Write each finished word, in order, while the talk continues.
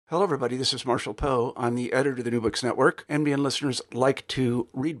Hello, everybody. This is Marshall Poe. I'm the editor of the New Books Network. NBN listeners like to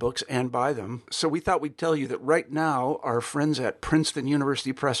read books and buy them. So we thought we'd tell you that right now, our friends at Princeton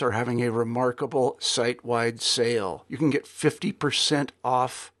University Press are having a remarkable site-wide sale. You can get 50%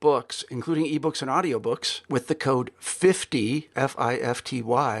 off books, including ebooks and audiobooks, with the code 50,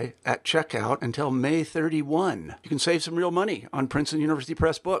 F-I-F-T-Y, at checkout until May 31. You can save some real money on Princeton University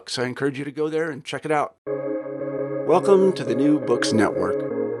Press books. I encourage you to go there and check it out. Welcome to the New Books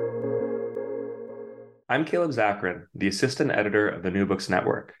Network. I'm Caleb Zakarin, the assistant editor of the New Books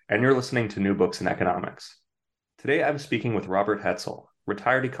Network, and you're listening to New Books in Economics. Today I'm speaking with Robert Hetzel,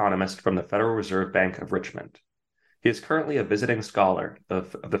 retired economist from the Federal Reserve Bank of Richmond. He is currently a visiting scholar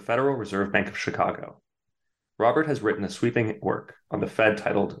of the Federal Reserve Bank of Chicago. Robert has written a sweeping work on the Fed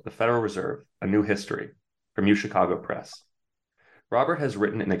titled The Federal Reserve, A New History, from UChicago Press. Robert has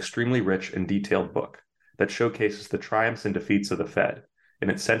written an extremely rich and detailed book that showcases the triumphs and defeats of the Fed in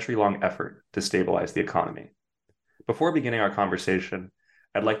its century-long effort to stabilize the economy. Before beginning our conversation,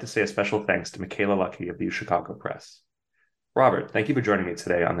 I'd like to say a special thanks to Michaela Lucky of the UChicago Press. Robert, thank you for joining me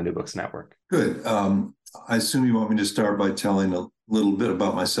today on the New Books Network. Good. I assume you want me to start by telling a little bit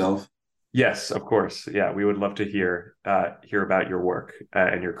about myself? Yes, of course. Yeah, we would love to hear about your work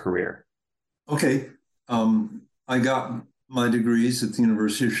and your career. Okay. I got my degrees at the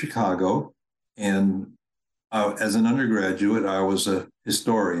University of Chicago, and as an undergraduate, I was a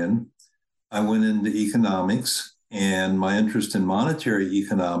historian. I went into economics, and my interest in monetary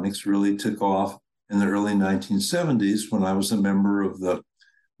economics really took off in the early 1970s when I was a member of the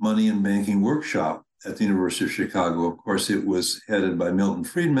Money and Banking Workshop at the University of Chicago. Of course, it was headed by Milton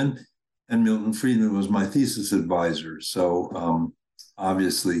Friedman, and Milton Friedman was my thesis advisor. So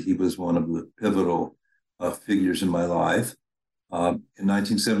obviously, he was one of the pivotal figures in my life. In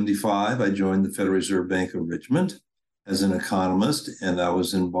 1975, I joined the Federal Reserve Bank of Richmond as an economist, and I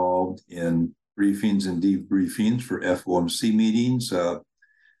was involved in briefings and debriefings for FOMC meetings.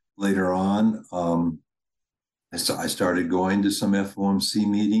 Later on, I started going to some FOMC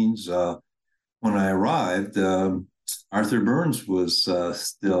meetings. When I arrived, Arthur Burns was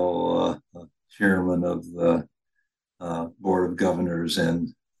still chairman of the Board of Governors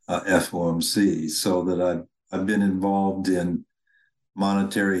and FOMC, so that I've been involved in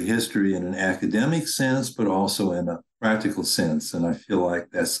monetary history in an academic sense, but also in a practical sense. And I feel like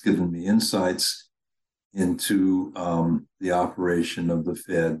that's given me insights into the operation of the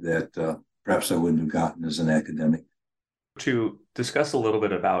Fed that perhaps I wouldn't have gotten as an academic. To discuss a little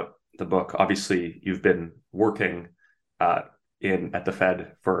bit about the book, obviously you've been working at the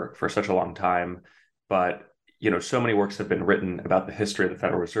Fed for such a long time, but so many works have been written about the history of the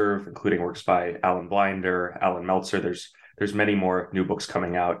Federal Reserve, including works by Alan Blinder, Alan Meltzer. There's many more new books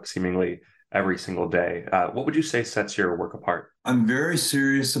coming out seemingly every single day. What would you say sets your work apart? I'm very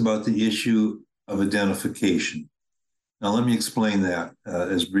serious about the issue of identification. Now, let me explain that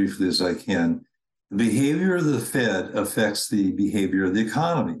as briefly as I can. The behavior of the Fed affects the behavior of the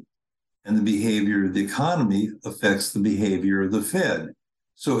economy, and the behavior of the economy affects the behavior of the Fed.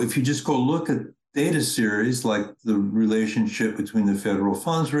 So if you just go look at data series like the relationship between the federal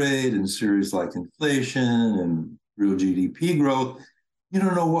funds rate and series like inflation and real GDP growth, you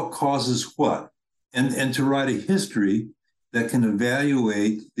don't know what causes what. And to write a history that can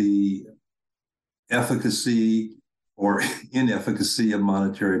evaluate the efficacy or inefficacy of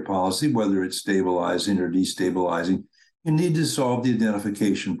monetary policy, whether it's stabilizing or destabilizing, you need to solve the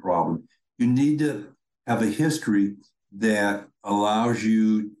identification problem. You need to have a history that allows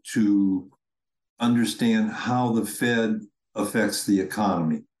you to understand how the Fed affects the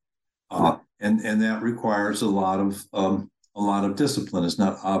economy. And that requires a lot of discipline. It's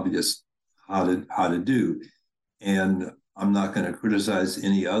not obvious how to do. And I'm not going to criticize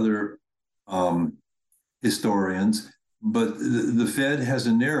any other historians, but the Fed has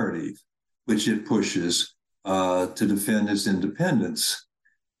a narrative which it pushes to defend its independence,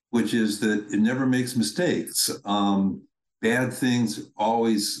 which is that it never makes mistakes. Bad things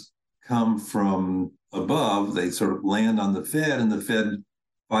always come from above. They sort of land on the Fed, and the Fed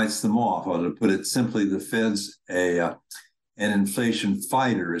fights them off. Or to put it simply, the Fed's an inflation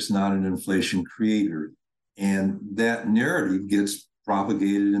fighter. It's not an inflation creator. And that narrative gets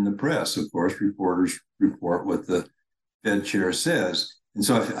propagated in the press. Of course, reporters report what the Fed chair says. And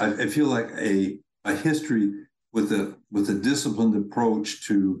so I feel like a history with a disciplined approach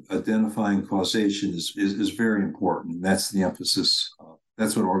to identifying causation is very important. And that's the emphasis.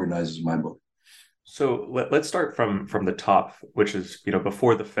 That's what organizes my book. So let's start from the top, which is,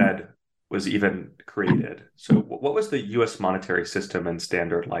 before the Fed was even created. So what was the U.S. monetary system and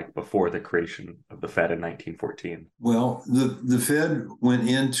standard like before the creation of the Fed in 1914? Well, the Fed went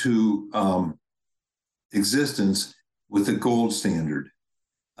into existence with the gold standard,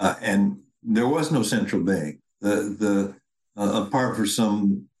 and there was no central bank. Apart from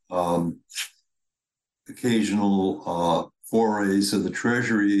some occasional forays of the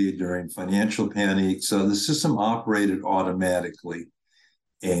Treasury during financial panics, the system operated automatically,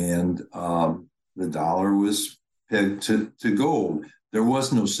 and the dollar was pegged to gold. There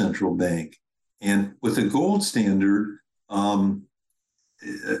was no central bank. And with the gold standard,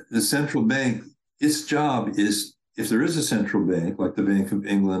 the central bank, its job is, if there is a central bank, like the Bank of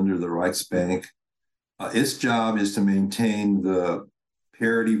England or the Reichsbank, its job is to maintain the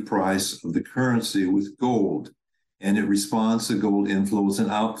parity price of the currency with gold. And it responds to gold inflows and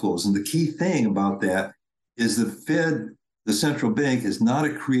outflows. And the key thing about that is the Fed, the central bank, is not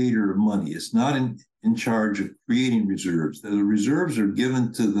a creator of money. It's not in charge of creating reserves. The reserves are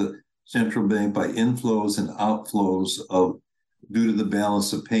given to the central bank by inflows and outflows due to the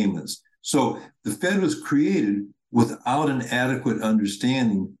balance of payments. So the Fed was created without an adequate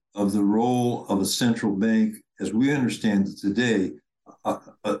understanding of the role of a central bank as we understand it today,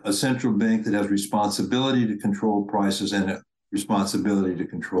 a central bank that has responsibility to control prices and a responsibility to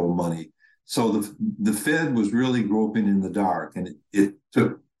control money. So the Fed was really groping in the dark, and it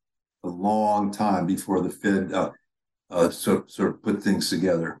took a long time before the Fed sort of put things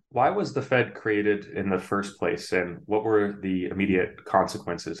together. Why was the Fed created in the first place, and what were the immediate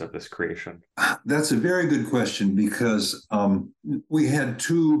consequences of this creation? That's a very good question, because we had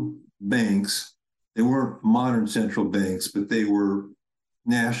two banks. They weren't modern central banks, but they were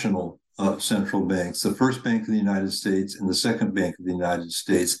national central banks, the First Bank of the United States and the Second Bank of the United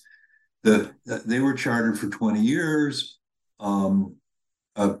States. They were chartered for 20 years.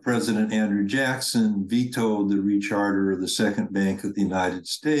 President Andrew Jackson vetoed the recharter of the Second Bank of the United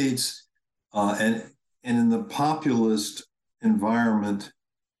States. And in the populist environment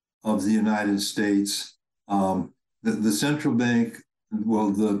of the United States, the central bank,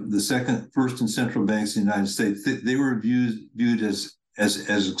 well, the first and central banks in the United States, they were viewed as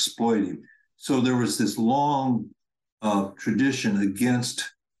exploitive. So there was this long tradition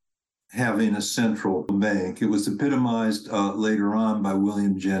against having a central bank. It was epitomized later on by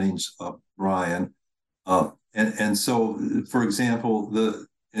William Jennings Bryan. And so, for example,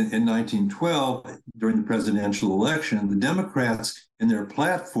 in 1912, during the presidential election, the Democrats in their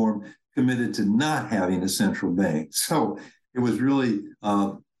platform committed to not having a central bank. So it was really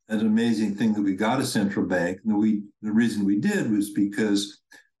an amazing thing that we got a central bank. And the reason we did was because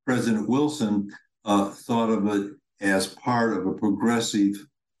President Wilson thought of it as part of a progressive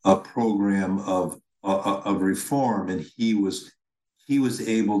program of reform, and he was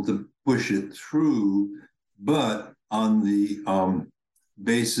able to push it through, but on the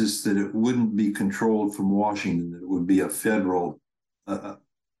basis that it wouldn't be controlled from Washington; that it would be a federal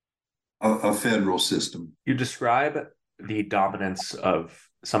system. You describe the dominance of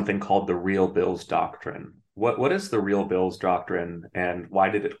something called the Real Bills Doctrine. What is the Real Bills Doctrine, and why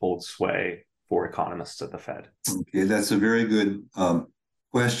did it hold sway for economists at the Fed? Okay, that's a very good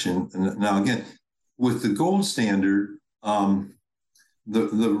question. Now, again, with the gold standard, the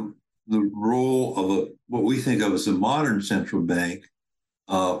role of what we think of as a modern central bank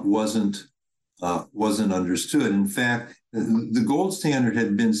wasn't understood. In fact, the gold standard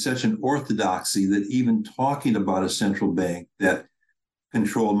had been such an orthodoxy that even talking about a central bank that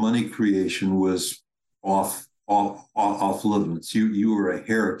controlled money creation was off limits. You were a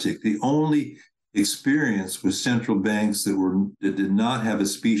heretic. The only experience with central banks that did not have a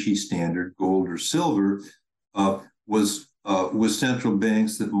specie standard, gold or silver, was central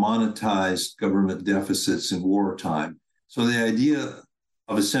banks that monetized government deficits in wartime. So the idea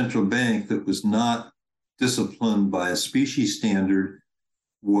of a central bank that was not disciplined by a specie standard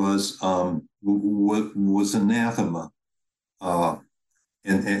was anathema,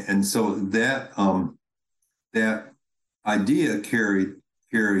 and so that idea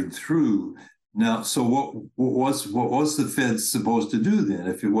carried through. Now, so what was the Fed supposed to do then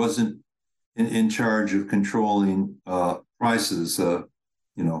if it wasn't in charge of controlling prices?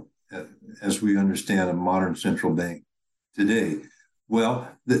 As we understand a modern central bank today. Well,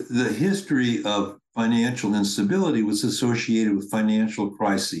 the history of financial instability was associated with financial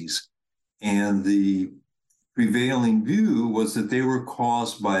crises, and the prevailing view was that they were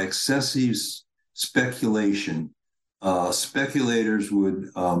caused by excessive speculation. Speculators would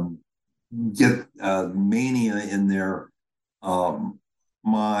get mania in their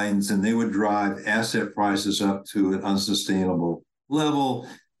minds, and they would drive asset prices up to an unsustainable level.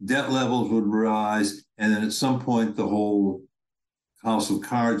 debt levels would rise, and then at some point the whole house of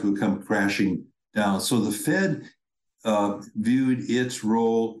cards would come crashing down. So the Fed viewed its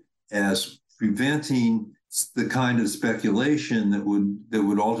role as preventing the kind of speculation that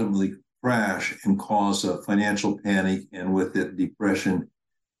would ultimately crash and cause a financial panic, and with it depression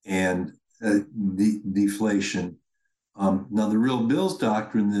and deflation. Now the real bills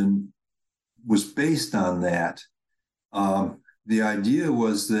doctrine then was based on that. The idea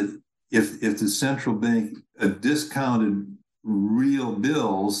was that if the central bank discounted real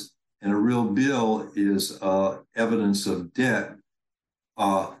bills, and a real bill is evidence of debt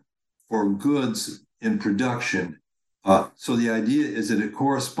for goods in production. So the idea is that it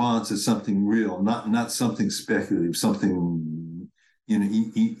corresponds to something real, not something speculative, something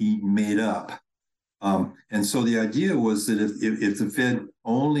made up. And so the idea was that if the Fed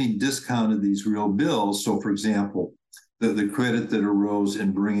only discounted these real bills, so for example, the credit that arose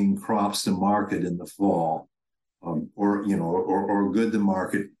in bringing crops to market in the fall, or good to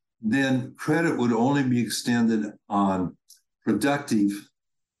market, then credit would only be extended on productive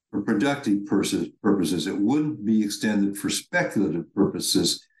purposes. It wouldn't be extended for speculative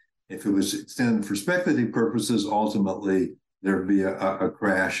purposes. If it was extended for speculative purposes, ultimately there'd be a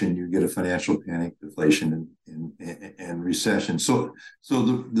crash, and you get a financial panic, deflation, and recession. So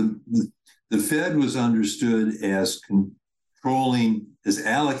the Fed was understood as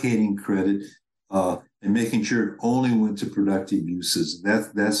allocating credit and making sure it only went to productive uses.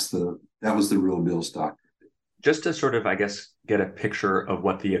 That was the real bills doctrine. Just to sort of, I guess, get a picture of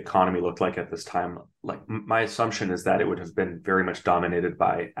what the economy looked like at this time, like my assumption is that it would have been very much dominated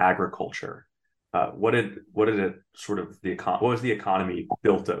by agriculture. What was the economy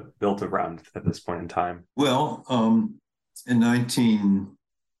built around at this point in time? Well, in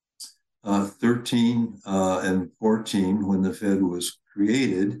 1913 and 14, when the Fed was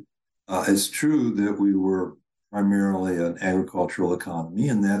created, it's true that we were primarily an agricultural economy,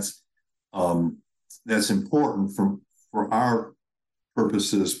 and that's important for our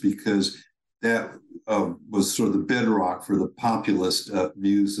purposes, because that was sort of the bedrock for the populist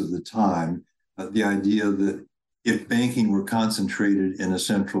views of the time. The idea that if banking were concentrated in a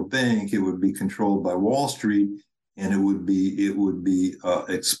central bank, it would be controlled by Wall Street, and it would be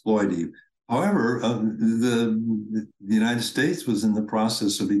exploitive. However, the United States was in the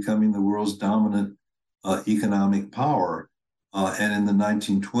process of becoming the world's dominant economic power. And in the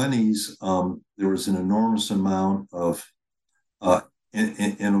 1920s, there was an enormous amount of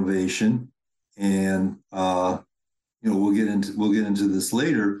innovation, and we'll get into this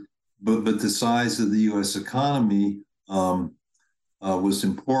later. But the size of the U.S. economy was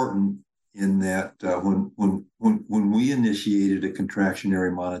important in that when we initiated a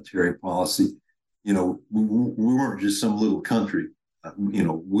contractionary monetary policy, we weren't just some little country. We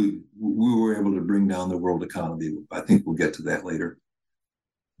were able to bring down the world economy. I think we'll get to that later.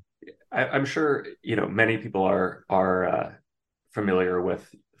 I'm sure many people are familiar with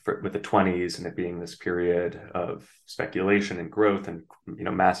the 20s and it being this period of speculation and growth and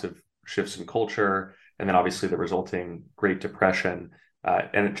massive shifts in culture, and then obviously the resulting Great Depression.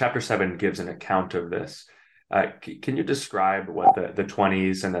 And Chapter 7 gives an account of this. Can you describe what the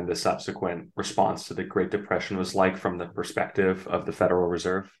 20s and then the subsequent response to the Great Depression was like from the perspective of the Federal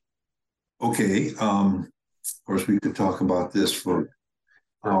Reserve? Okay. Of course, we could talk about this for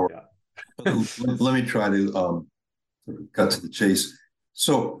hours. Yeah. Let me try to cut to the chase.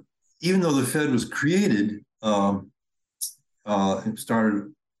 So even though the Fed was created, it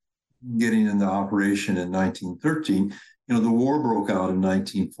started getting into operation in 1913, the war broke out in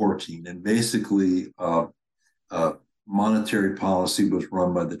 1914, and basically monetary policy was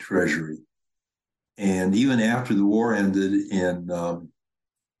run by the Treasury. And even after the war ended in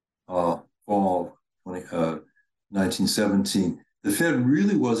fall of 1917, the Fed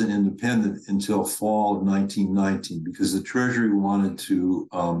really wasn't independent until fall of 1919, because the Treasury wanted to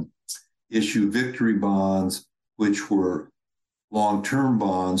issue victory bonds, which were long-term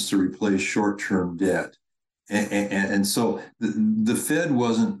bonds to replace short-term debt. And so the Fed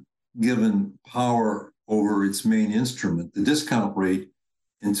wasn't given power over its main instrument, the discount rate,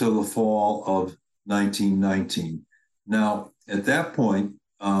 until the fall of 1919. Now, at that point,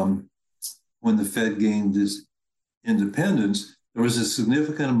 when the Fed gained its independence, there was a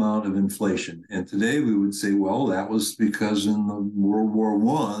significant amount of inflation. And today we would say, well, that was because in the World War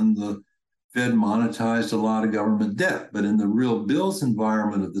I, the Fed monetized a lot of government debt. But in the real bills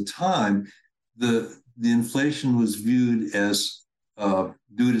environment of the time, the inflation was viewed as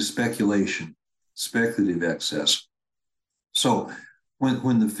due to speculation, speculative excess. So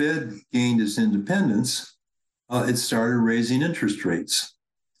when the Fed gained its independence, it started raising interest rates.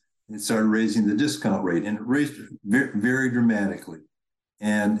 it started raising the discount rate, and it raised it very, very dramatically.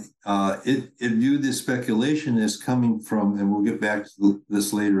 And it viewed this speculation as coming from, and we'll get back to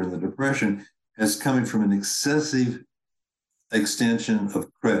this later in the Depression, as coming from an excessive extension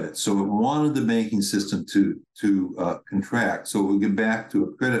of credit. So it wanted the banking system to contract. So it would get back to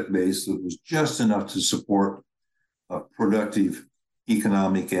a credit base that was just enough to support productive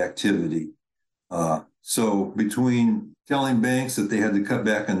economic activity. So between telling banks that they had to cut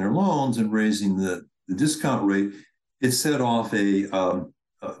back on their loans and raising the discount rate, it set off a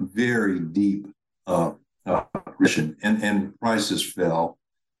very deep recession, and prices fell.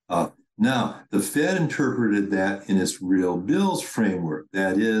 Now, the Fed interpreted that in its real bills framework.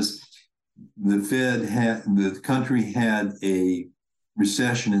 That is, the country had a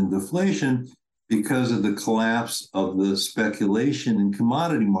recession and deflation because of the collapse of the speculation in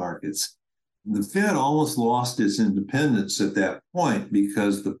commodity markets. The Fed almost lost its independence at that point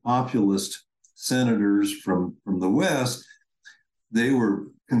because the populist senators from the West, they were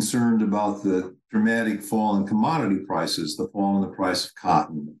concerned about the dramatic fall in commodity prices, the fall in the price of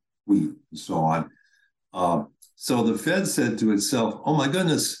cotton, wheat, and so on. So the Fed said to itself, oh my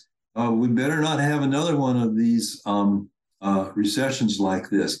goodness, we better not have another one of these recessions like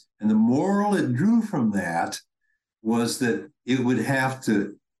this. And the moral it drew from that was that it would have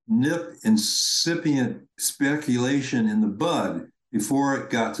to nip incipient speculation in the bud before it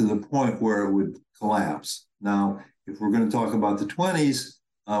got to the point where it would collapse. Now, if we're going to talk about the 20s,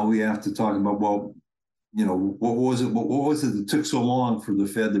 we have to talk about, well, you know, what was it that took so long for the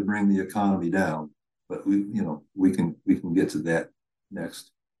Fed to bring the economy down? But we can get to that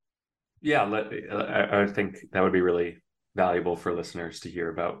next. Yeah, I think that would be really valuable for listeners to hear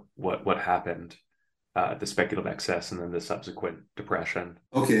about what happened, the speculative excess and then the subsequent depression.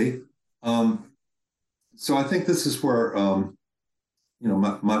 Okay. So I think this is where,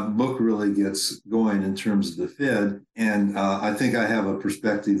 my book really gets going in terms of the Fed. And I think I have a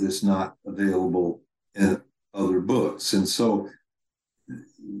perspective that's not available in other books. And so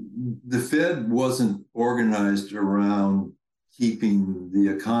the Fed wasn't organized around keeping the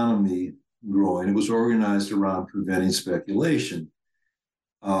economy growing. It was organized around preventing speculation.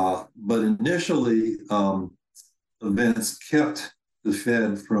 But initially, events kept the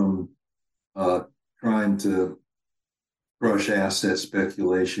Fed from trying to crush asset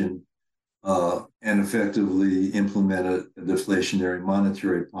speculation and effectively implement a deflationary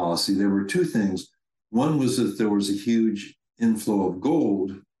monetary policy. There were two things. One was that there was a huge inflow of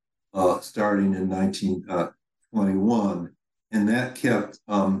gold starting in 1921, and that kept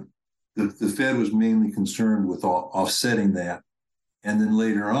the Fed was mainly concerned with offsetting that. And then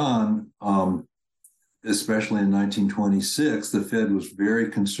later on, especially in 1926, the Fed was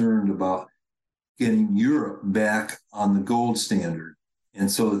very concerned about getting Europe back on the gold standard. And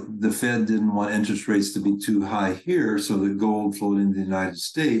so the Fed didn't want interest rates to be too high here, so the gold flowed into the United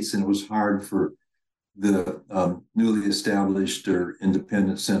States, and it was hard for the newly established or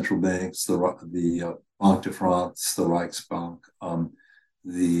independent central banks, the Banque de France, the Reichsbank,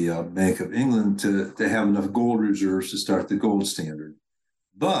 the Bank of England, to have enough gold reserves to start the gold standard.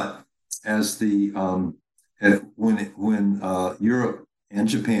 But as when Europe and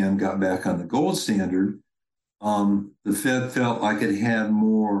Japan got back on the gold standard, the Fed felt like it had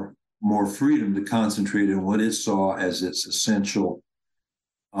more freedom to concentrate on what it saw as its essential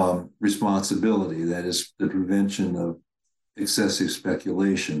responsibility, that is the prevention of excessive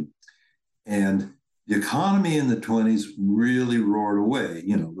speculation. And the economy in the 20s really roared away,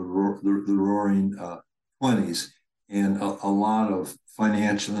 the roaring 20s. And a lot of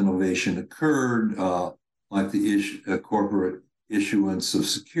financial innovation occurred, like the corporate issuance of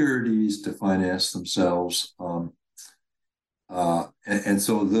securities to finance themselves. And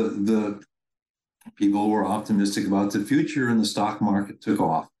so the people were optimistic about the future, and the stock market took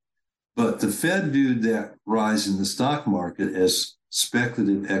off. But the Fed viewed that rise in the stock market as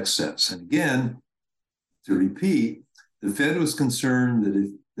speculative excess. And again, to repeat, the Fed was concerned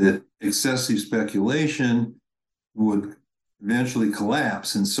that excessive speculation would eventually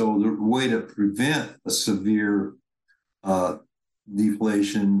collapse. And so the way to prevent a severe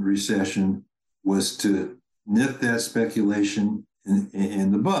deflation, recession, was to nip that speculation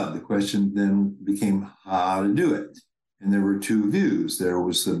in the bud. The question then became how to do it. And there were two views. There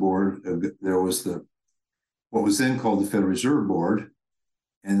was what was then called the Federal Reserve Board,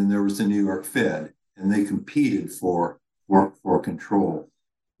 and then there was the New York Fed, and they competed for control.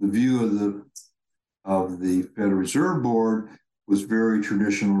 The view of the Federal Reserve Board was very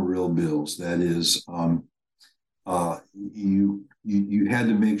traditional real bills. That is, you had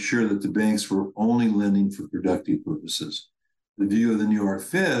to make sure that the banks were only lending for productive purposes. the view of the New York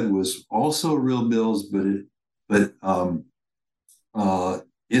Fed was also real bills, but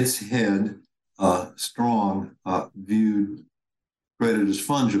its head, Strong, viewed credit as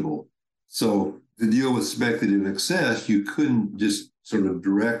fungible. So to deal with speculative excess, you couldn't just sort of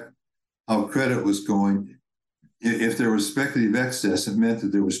direct how credit was going. If there was speculative excess, it meant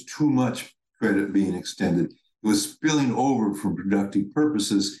that there was too much credit being extended. It was spilling over from productive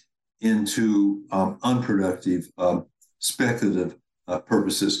purposes into unproductive, speculative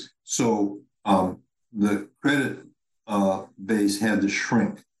purposes. So the credit base had to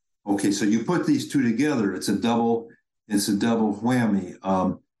shrink. Okay, so you put these two together, it's a double whammy.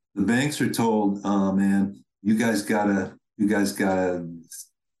 The banks are told, man, you guys gotta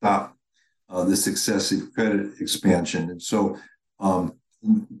stop this excessive credit expansion. And so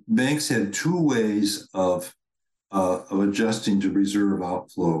banks had two ways of adjusting to reserve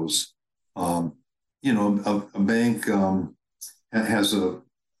outflows. A bank has a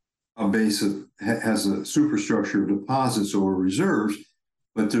superstructure of deposits or reserves,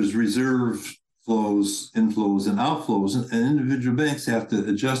 but there's reserve flows, inflows, and outflows, and individual banks have to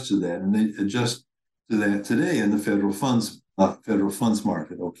adjust to that, and they adjust to that today in the federal funds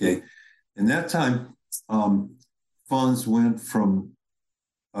market. Okay, in that time, funds went from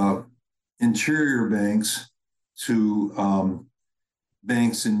interior banks to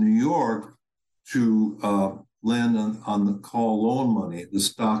banks in New York to lend on the call loan money,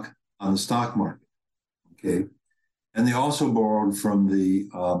 on the stock market. Okay, and they also borrowed from the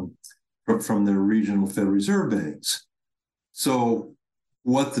regional Federal Reserve banks. So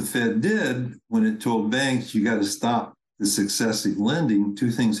what the Fed did when it told banks you got to stop this excessive lending,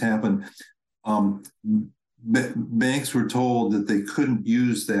 two things happened. Banks were told that they couldn't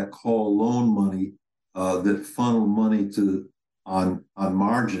use that call loan money that funneled money on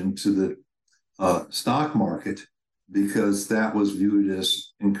margin to the stock market, because that was viewed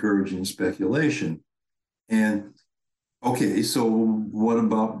as encouraging speculation. And okay, so what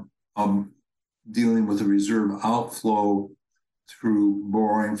about dealing with the reserve outflow through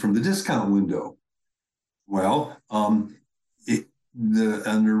borrowing from the discount window? Well, under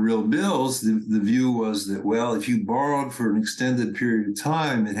real bills, the view was that, well, if you borrowed for an extended period of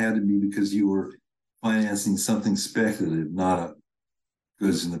time, it had to be because you were financing something speculative, not a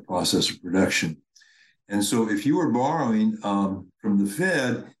goods in the process of production. And so if you were borrowing from the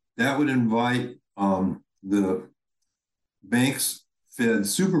Fed, that would invite the bank's Fed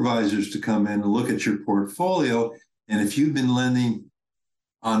supervisors to come in and look at your portfolio. And if you've been lending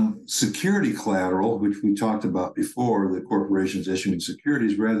on security collateral, which we talked about before, the corporations issuing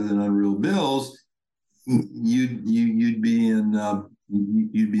securities rather than on real bills, you'd be in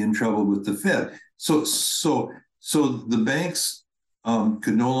trouble with the Fed. So the banks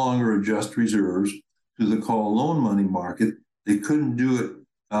could no longer adjust reserves to the call loan money market. They couldn't do it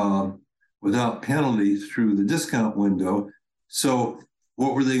without penalty through the discount window. So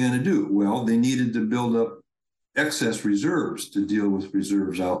what were they going to do? Well, they needed to build up excess reserves to deal with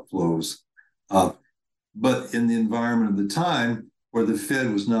reserves outflows. But in the environment of the time where the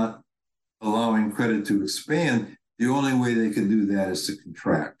Fed was not allowing credit to expand, the only way they could do that is to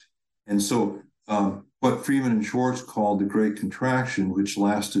contract. And so what Friedman and Schwartz called the Great Contraction, which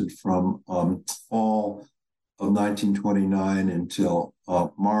lasted from fall of 1929 until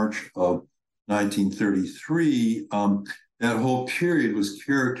March of 1933, that whole period was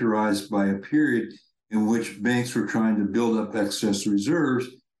characterized by a period in which banks were trying to build up excess reserves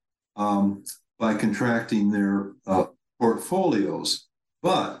by contracting their portfolios.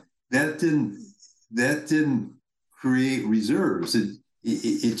 But that didn't create reserves.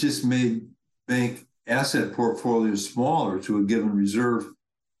 It just made bank asset portfolios smaller to a given reserve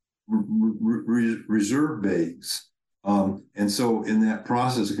base. And so in that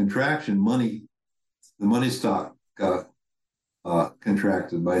process of contraction, the money stock got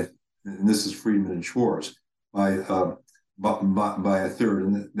contracted by, and this is Friedman and Schwartz, by a third,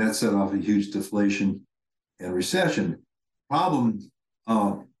 and that set off a huge deflation and recession. Problem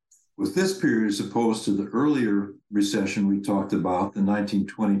with this period, as opposed to the earlier recession we talked about, the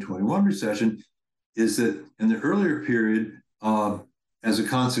 1920-21 recession, is that in the earlier period, as a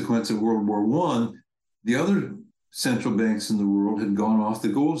consequence of World War I, the other central banks in the world had gone off the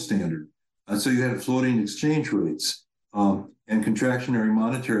gold standard. So you had floating exchange rates, and contractionary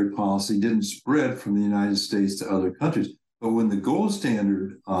monetary policy didn't spread from the United States to other countries. But when the gold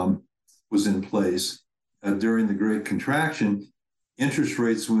standard was in place during the Great Contraction, interest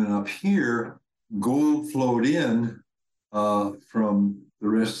rates went up here, gold flowed in from the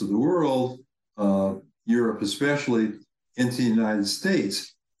rest of the world, Europe especially, into the United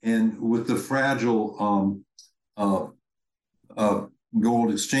States. And with the fragile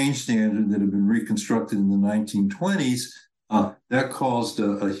gold exchange standard that had been reconstructed in the 1920s, that caused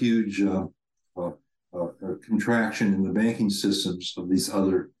a huge contraction in the banking systems of these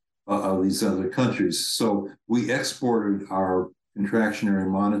other countries. So we exported our contractionary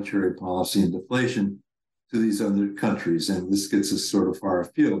monetary policy and deflation to these other countries, and this gets us sort of far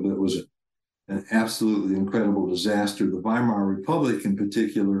afield, but it was an absolutely incredible disaster. The Weimar Republic, in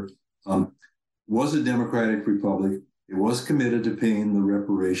particular, was a democratic republic. It was committed to paying the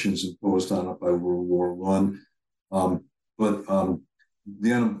reparations imposed on it by World War I, but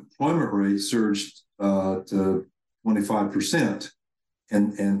the unemployment rate surged to 25%,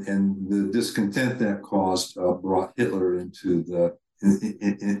 and the discontent that caused brought Hitler into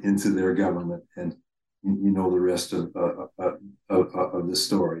their government, and you know the rest of this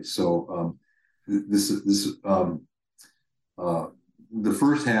story. So the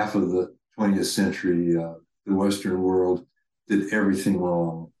first half of the 20th century, the Western world did everything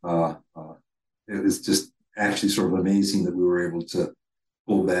wrong. It was just actually sort of amazing that we were able to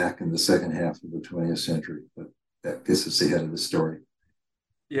pull back in the second half of the 20th century. But that gets us ahead of the story.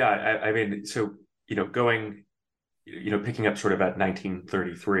 Yeah, I mean, so, going, picking up sort of at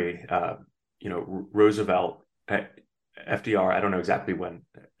 1933, Roosevelt, FDR, I don't know exactly when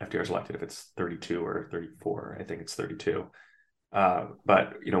FDR is elected, if it's 32 or 34, I think it's 32.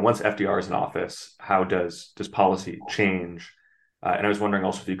 But once FDR is in office, how does policy change? And I was wondering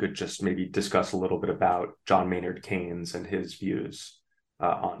also if you could just maybe discuss a little bit about John Maynard Keynes and his views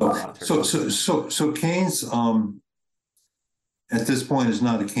on monetary policy. So Keynes, at this point, is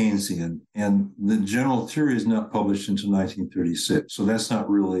not a Keynesian, and the general theory is not published until 1936. So that's not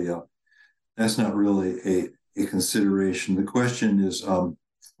really a consideration. The question is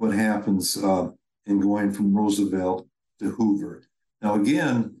what happens in going from Roosevelt to Hoover. Now,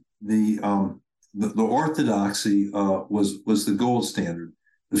 again, the orthodoxy was the gold standard.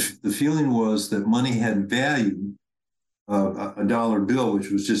 The feeling was that money had value. A dollar bill,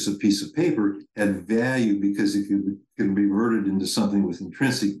 which was just a piece of paper, had value because it could be converted into something with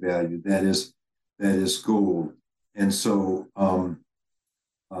intrinsic value. That is gold. And so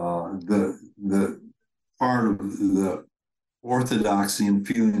the part of the orthodoxy and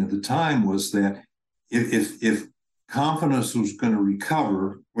feeling at the time was that if confidence was going to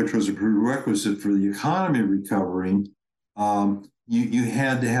recover, which was a prerequisite for the economy recovering, you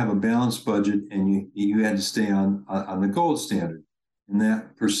had to have a balanced budget, and you had to stay on the gold standard, and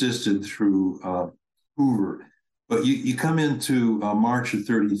that persisted through Hoover. But you come into March of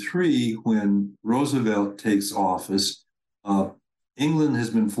 33 when Roosevelt takes office. England has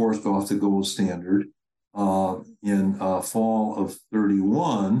been forced off the gold standard in fall of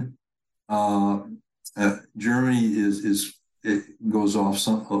 31. Germany it goes off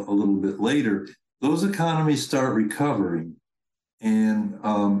a little bit later. Those economies start recovering. And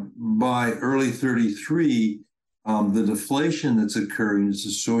by early 33, the deflation that's occurring is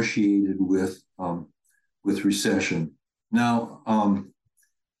associated with recession. Now,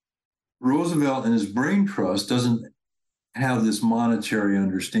 Roosevelt and his brain trust doesn't have this monetary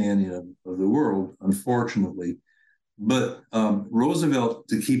understanding of the world, unfortunately. But Roosevelt,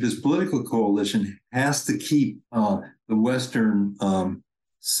 to keep his political coalition, has to keep the Western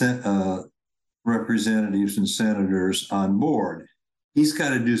representatives and senators on board. He's got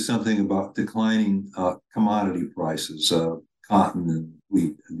to do something about declining commodity prices, cotton and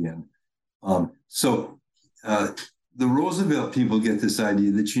wheat again. So the Roosevelt people get this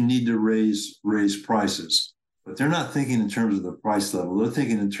idea that you need to raise prices, but they're not thinking in terms of the price level. They're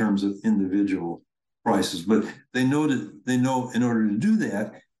thinking in terms of individual prices. But they know in order to do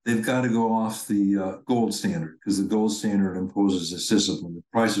that, they've got to go off the gold standard, because the gold standard imposes a system. When the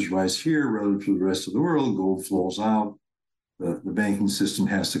prices rise here relative to the rest of the world, gold flows out. The banking system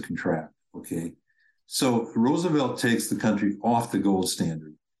has to contract, okay? So Roosevelt takes the country off the gold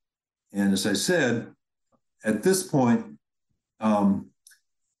standard. And as I said, at this point,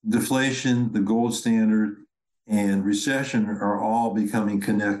 deflation, the gold standard, and recession are all becoming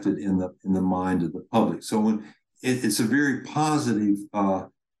connected in the mind of the public. So when it's a very positive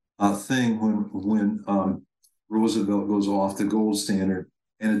thing when Roosevelt goes off the gold standard.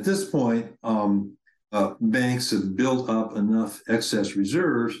 And at this point, banks have built up enough excess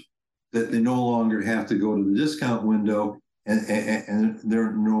reserves that they no longer have to go to the discount window, and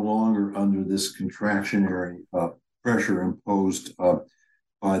they're no longer under this contractionary pressure imposed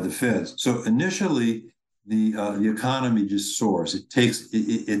by the Feds. So initially, the economy just soars. It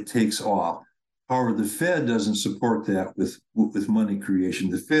takes off. However, the Fed doesn't support that with money creation.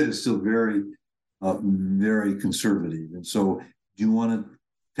 The Fed is still very conservative. And so, do you want to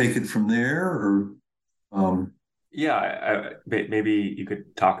take it from there, or Maybe you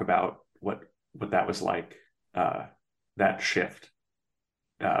could talk about what that was like, that shift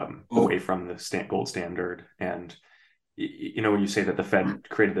away from the gold standard. And when you say that the Fed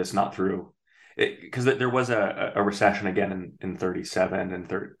created this not through, because there was a recession again in 37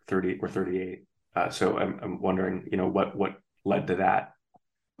 and 30 or 38. So I'm wondering, what led to that.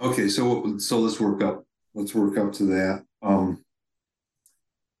 Okay, so let's work up to that.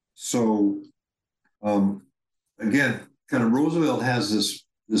 Again, kind of Roosevelt has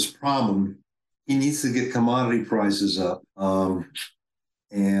this problem. He needs to get commodity prices up,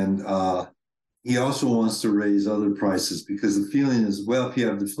 and he also wants to raise other prices because the feeling is, well, if you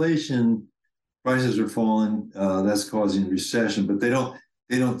have deflation, prices are falling, that's causing recession. But they don't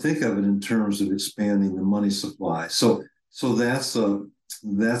think of it in terms of expanding the money supply. So that's a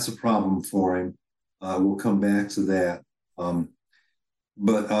problem for him. We'll come back to that.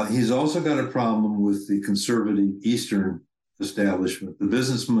 But he's also got a problem with the conservative Eastern establishment, the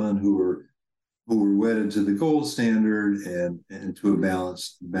businessmen who were wedded to the gold standard and to a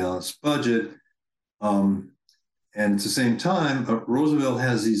balanced budget. And at the same time, Roosevelt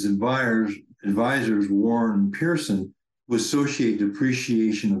has these advisors, Warren and Pearson, who associate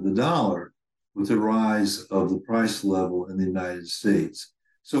depreciation of the dollar with the rise of the price level in the United States.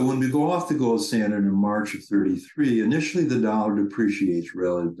 So when we go off the gold standard in March of 33, initially the dollar depreciates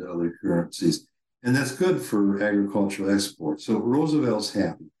relative to other currencies, and that's good for agricultural exports. So Roosevelt's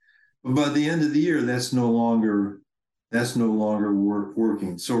happy. But by the end of the year, that's no longer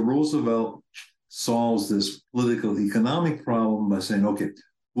working. So Roosevelt solves this political economic problem by saying, okay,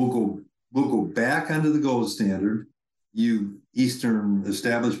 we'll go back under the gold standard. You Eastern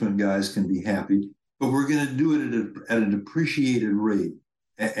establishment guys can be happy, but we're going to do it at a depreciated rate,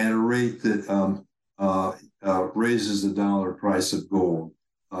 at a rate that raises the dollar price of gold,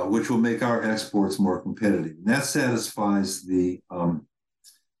 which will make our exports more competitive. And that satisfies the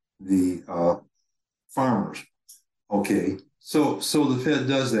farmers. Okay, so the Fed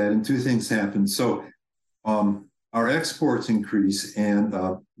does that, and two things happen. So our exports increase, and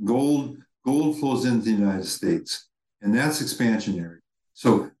gold flows into the United States, and that's expansionary.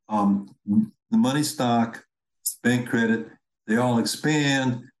 So the money stock, bank credit, they all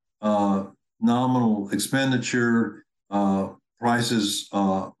expand. Nominal expenditure, prices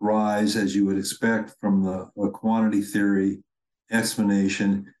rise as you would expect from the quantity theory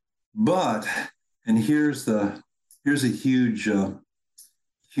explanation. But, and here's a huge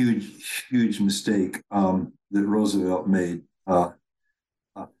mistake that Roosevelt made.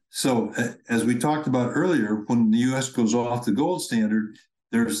 So as we talked about earlier, when the U.S. goes off the gold standard,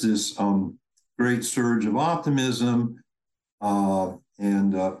 there's this great surge of optimism,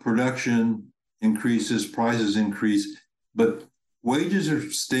 and production increases, prices increase, but wages are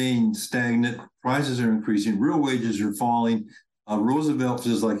staying stagnant, prices are increasing, real wages are falling. Roosevelt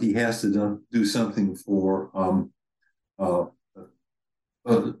feels like he has to do something for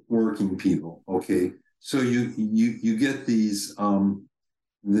working people. Okay, so you get these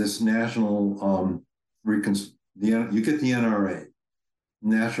this national you get the NRA,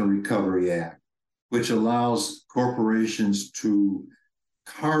 National Recovery Act, which allows corporations to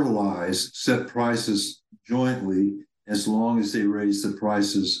cartelize, set prices jointly as long as they raise the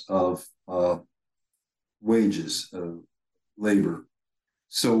prices of wages, labor.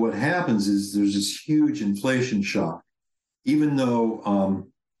 So what happens is there's this huge inflation shock, even though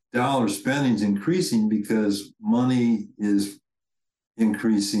dollar spending is increasing because money is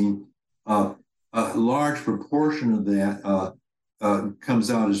increasing. A large proportion of that comes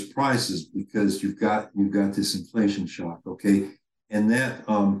out as prices because you've got this inflation shock, okay, and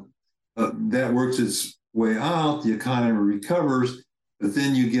that works its way out. The economy recovers, but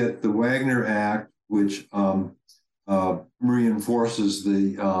then you get the Wagner Act, which reinforces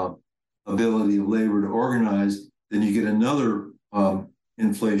the ability of labor to organize. Then you get another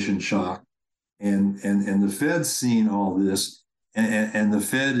inflation shock, and the Fed's seeing all this, and the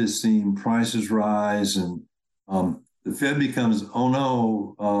Fed is seeing prices rise, and the Fed becomes, oh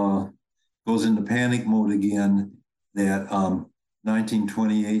no, goes into panic mode again, that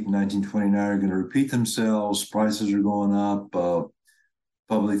 1928 and 1929 are going to repeat themselves. Prices are going up.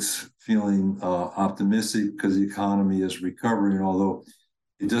 Public's feeling optimistic because the economy is recovering, although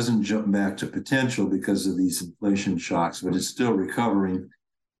it doesn't jump back to potential because of these inflation shocks, but it's still recovering.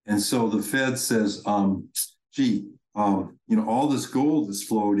 And so the Fed says, all this gold that's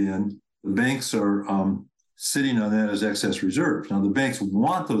flowed in, the banks are sitting on that as excess reserves. Now, the banks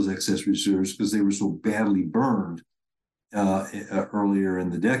want those excess reserves because they were so badly burned earlier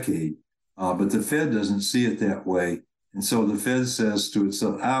in the decade. But the Fed doesn't see it that way. And so the Fed says to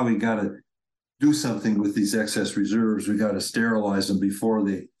itself, we got to do something with these excess reserves. We got to sterilize them before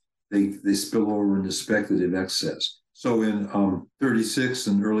they spill over into speculative excess. So in 36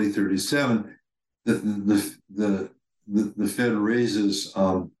 and early 37, the Fed raises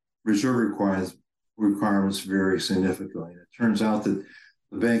reserve requirements very significantly. It turns out that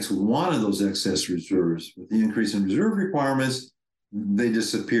the banks wanted those excess reserves. With the increase in reserve requirements, they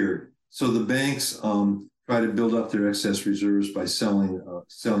disappeared. So the banks try to build up their excess reserves by selling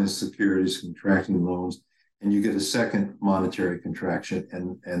securities, contracting loans, and you get a second monetary contraction,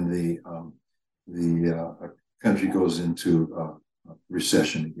 and the country goes into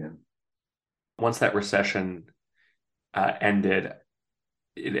recession again. Once that recession ended,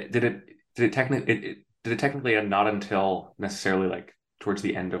 did it technically end not until necessarily like towards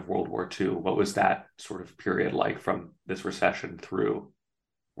the end of World War II? What was that sort of period like from this recession through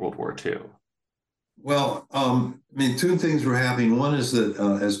World War II? Well, I mean, two things were happening. One is that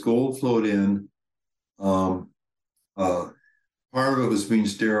as gold flowed in, part of it was being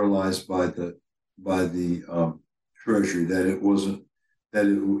sterilized by the Treasury. That it wasn't that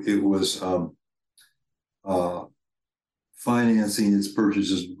it was financing its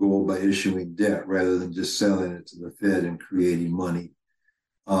purchases of gold by issuing debt rather than just selling it to the Fed and creating money.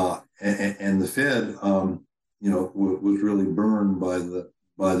 And the Fed, was really burned by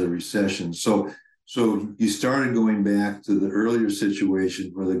the recession. So you started going back to the earlier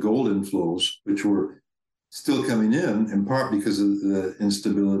situation where the gold inflows, which were still coming in part because of the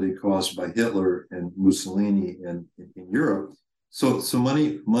instability caused by Hitler and Mussolini in Europe. So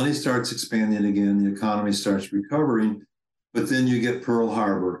money starts expanding again, the economy starts recovering, but then you get Pearl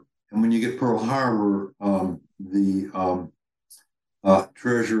Harbor. And when you get Pearl Harbor, the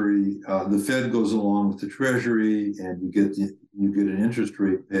Treasury, the Fed goes along with the Treasury, and you get an interest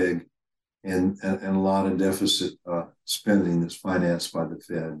rate peg, and a lot of deficit spending that's financed by the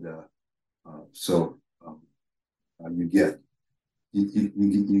Fed. So you get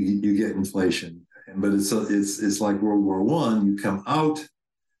inflation, but it's like World War I. You come out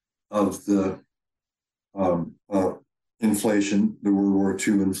of the inflation, the World War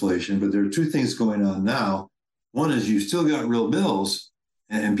II inflation, but there are two things going on now. One is you still got real bills,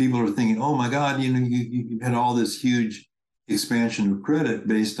 and people are thinking, "Oh my God, you had all this huge expansion of credit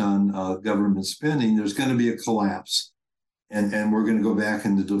based on government spending. There's going to be a collapse, and we're going to go back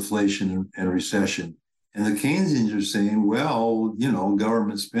into deflation and recession." And the Keynesians are saying, "Well,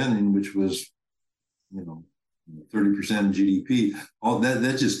 government spending, which was 30% of GDP, all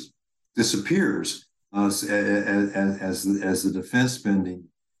that just disappears as the defense spending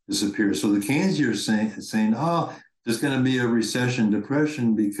disappears." So the Keynesians are saying, "Oh, there's going to be a recession,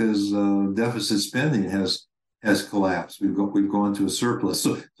 depression because deficit spending has collapsed. We've gone to a surplus."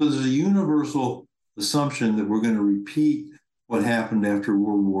 So there's a universal assumption that we're going to repeat what happened after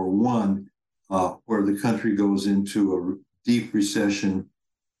World War I, where the country goes into a deep recession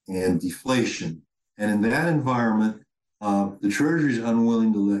and deflation. And in that environment, the Treasury is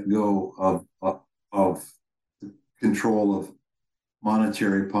unwilling to let go of control of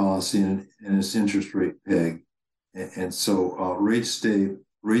monetary policy and its interest rate peg, and so rates stay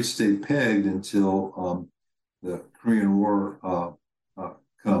pegged until the Korean War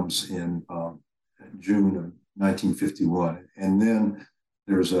comes in June of 1951, and then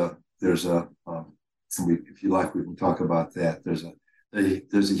there's a if you like, we can talk about that. There's a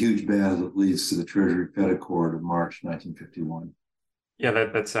huge battle that leads to the Treasury Fed Accord of March 1951. Yeah,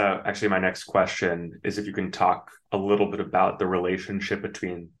 that's actually my next question, is if you can talk a little bit about the relationship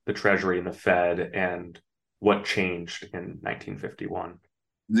between the Treasury and the Fed and what changed in 1951.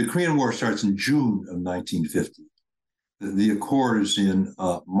 The Korean War starts in June of 1950. The Accord is in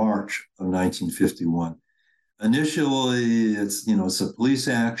March of 1951. Initially, it's a police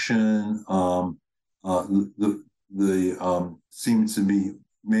action. The seems to be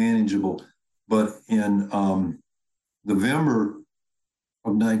manageable, but in November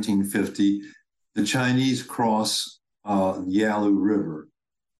of 1950, the Chinese cross the Yalu River.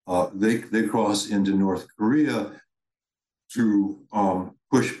 They cross into North Korea to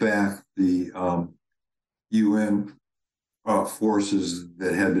push back the UN forces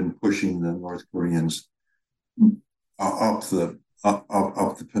that had been pushing the North Koreans up the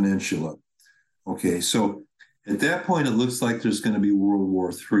peninsula. Okay, so at that point, it looks like there's going to be World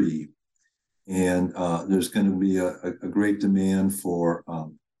War III, and there's going to be a great demand for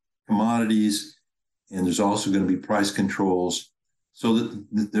commodities, and there's also going to be price controls. So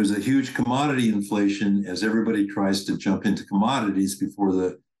that there's a huge commodity inflation as everybody tries to jump into commodities before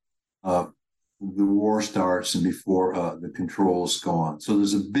the war starts and before the controls go on. So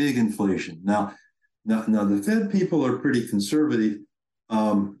there's a big inflation. Now the Fed people are pretty conservative.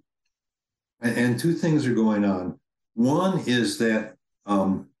 And two things are going on. One is that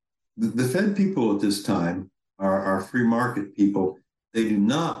the Fed people at this time are free market people. They do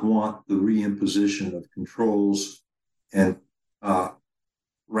not want the reimposition of controls and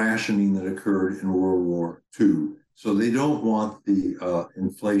rationing that occurred in World War II. So they don't want the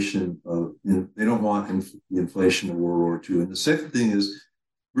inflation of, they don't want the inflation of World War II. And the second thing is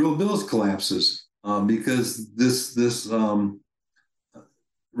real bills collapses because this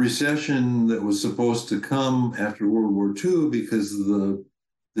recession that was supposed to come after World War II, because of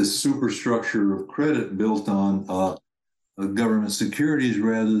this superstructure of credit built on government securities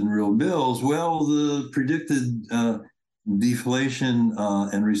rather than real bills. Well, the predicted deflation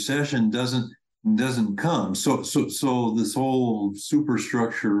and recession doesn't come. So this whole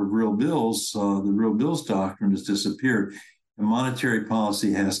superstructure of real bills, the real bills doctrine, has disappeared. And monetary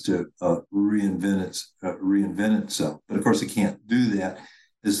policy has to reinvent itself. But of course, it can't do that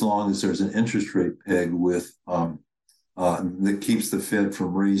as long as there's an interest rate peg with that keeps the Fed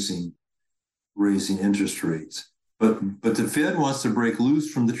from raising interest rates. But the Fed wants to break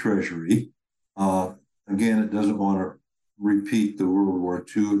loose from the Treasury. Again, it doesn't want to repeat the World War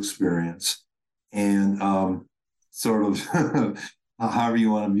II experience, and sort of however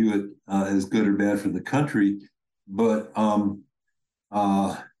you want to view it as good or bad for the country. But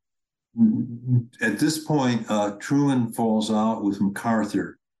at this point, Truman falls out with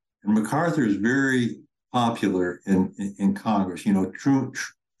MacArthur, and MacArthur is very popular in Congress. You know,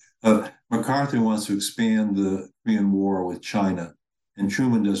 MacArthur wants to expand the Korean War with China, and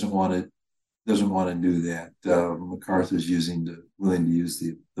Truman doesn't want to do that. MacArthur's willing to use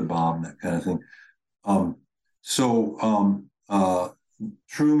the bomb, that kind of thing.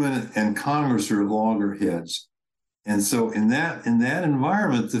 Truman and Congress are at loggerheads. And so in that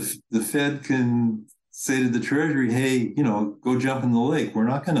environment, the Fed can say to the Treasury, hey, go jump in the lake. We're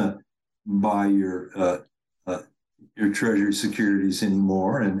not going to buy your Treasury securities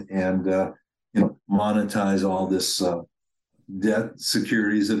anymore and monetize all this debt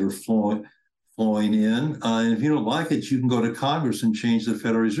securities that are flowing in. And if you don't like it, you can go to Congress and change the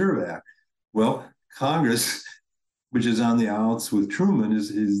Federal Reserve Act. Well, Congress, which is on the outs with Truman,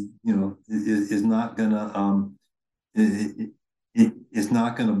 is not going to it's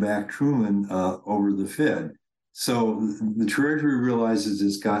not going to back Truman over the Fed. So the Treasury realizes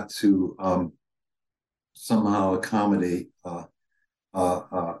it's got to somehow accommodate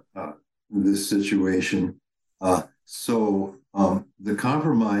this situation. So the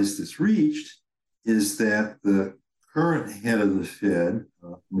compromise that's reached is that the current head of the Fed,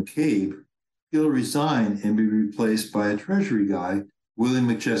 McCabe, he'll resign and be replaced by a Treasury guy, William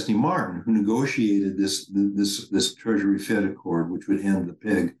McChesney Martin, who negotiated this Treasury Fed Accord, which would end the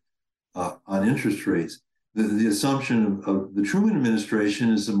peg on interest rates. The assumption of the Truman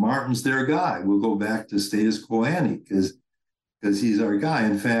administration is that Martin's their guy. We'll go back to status quo ante because he's our guy.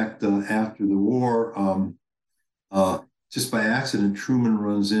 In fact, after the war, just by accident, Truman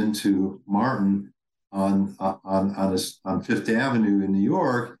runs into Martin on Fifth Avenue in New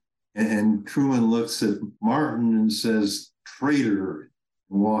York, and Truman looks at Martin and says, "Traitor,"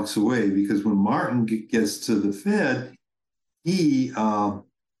 and walks away, because when Martin gets to the Fed, he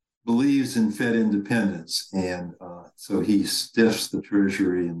believes in Fed independence, and so he stiffs the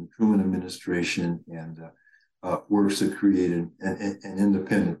Treasury and the Truman administration and works to create an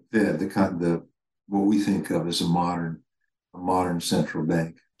independent Fed, what we think of as a modern central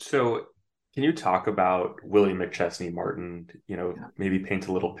bank. So can you talk about William McChesney Martin, maybe paint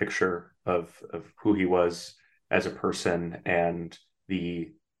a little picture of who he was as a person and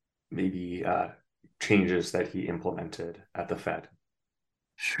the maybe changes that he implemented at the Fed?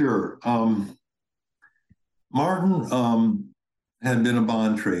 Sure. Martin had been a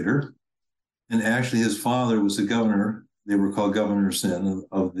bond trader, and actually his father was a governor. They were called governors then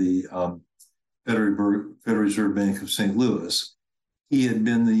of the Federal Reserve Bank of St. Louis. He had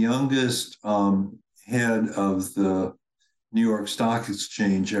been the youngest head of the New York Stock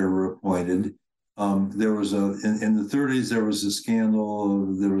Exchange ever appointed. There was in the 30s, there was a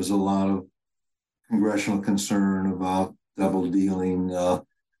scandal. There was a lot of congressional concern about double dealing on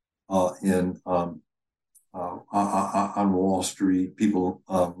Wall Street, people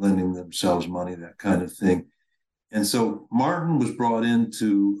lending themselves money, that kind of thing. And so Martin was brought in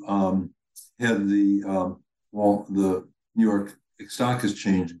to head the New York Stock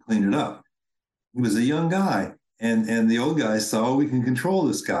Exchange and clean it up. He was a young guy, and the old guys thought, "Oh, we can control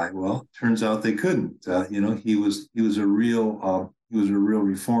this guy." Well, turns out they couldn't. He was a real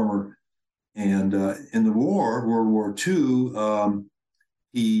reformer. And in the war, World War II,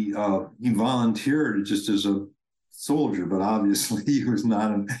 he volunteered just as a soldier, but obviously he was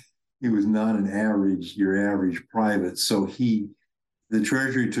not was not your average private. So the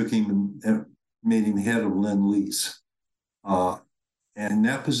Treasury took him and made him head of Lend-Lease. And in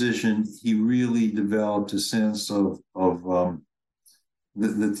that position, he really developed a sense of that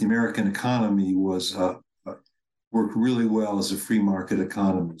the American economy was worked really well as a free market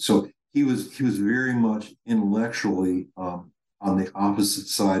economy. So he was very much intellectually on the opposite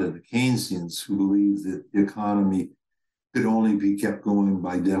side of the Keynesians, who believed that the economy could only be kept going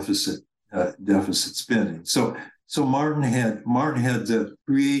by deficit spending. So Martin had to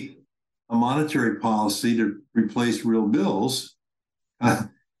create a monetary policy to replace real bills,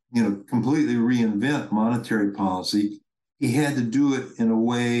 completely reinvent monetary policy. He had to do it in a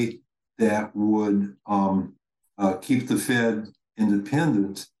way that would keep the Fed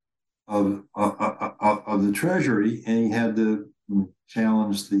independent of the Treasury, and he had to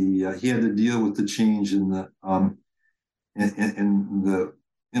challenge he had to deal with the change in the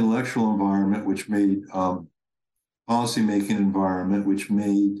intellectual environment, which made policymaking environment, which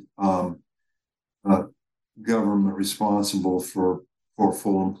made government responsible for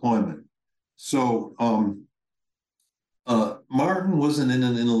full employment. So Martin wasn't an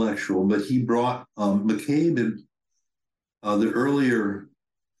intellectual, but he brought McCabe, the earlier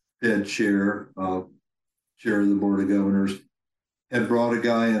Fed chair of the Board of Governors, had brought a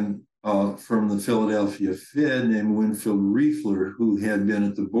guy in from the Philadelphia Fed named Winfield Riefler, who had been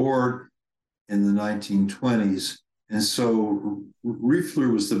at the board in the 1920s. And so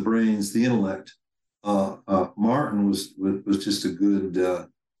Riefler was the brains, the intellect. Martin was just a good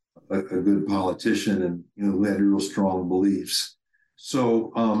politician, and who had real strong beliefs.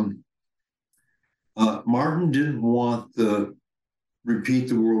 So Martin didn't want to repeat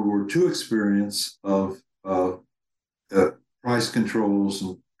the World War II experience of price controls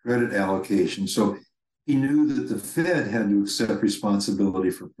and credit allocation. So he knew that the Fed had to accept responsibility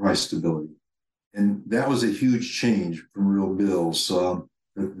for price stability. And that was a huge change from real bills.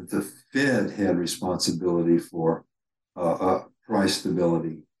 The Fed had responsibility for price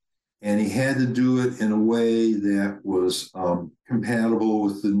stability. And he had to do it in a way that was compatible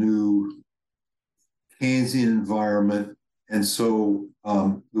with the new Keynesian environment. And so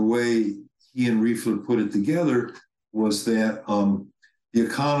the way he and Riefler put it together was that the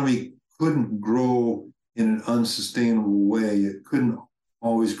economy couldn't grow in an unsustainable way. It couldn't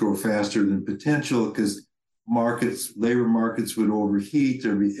always grow faster than potential, because labor markets would overheat,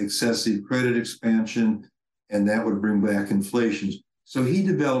 there'd be excessive credit expansion, and that would bring back inflation. So he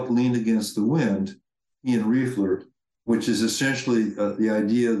developed lean against the wind, he and Riefler, which is essentially the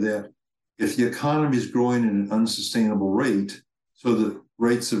idea that if the economy is growing at an unsustainable rate, so the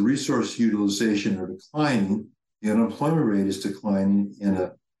rates of resource utilization are declining, the unemployment rate is declining in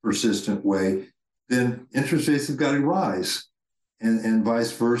a persistent way, then interest rates have got to rise, and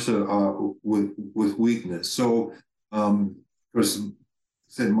vice versa with weakness. So, of course,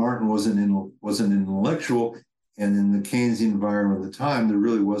 said Martin wasn't an intellectual, and in the Keynesian environment at the time, there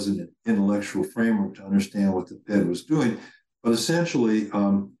really wasn't an intellectual framework to understand what the Fed was doing. But essentially,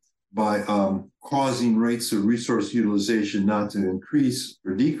 by causing rates of resource utilization not to increase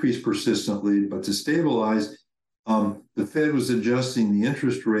or decrease persistently, but to stabilize, the Fed was adjusting the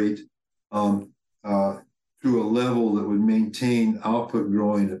interest rate to a level that would maintain output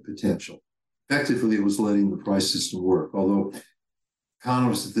growing at potential. Effectively, it was letting the price system work, although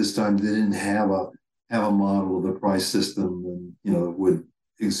economists at this time didn't have a model of the price system, and that would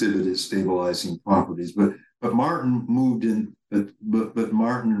exhibit its stabilizing properties. But Martin moved in, but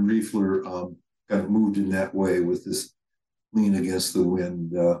Martin and Riefler got moved in that way with this lean against the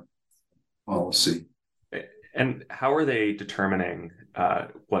wind policy. And how are they determining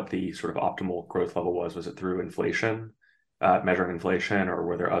what the sort of optimal growth level was? Was it through inflation, measuring inflation, or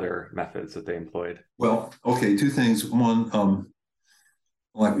were there other methods that they employed? Well, okay, two things. One,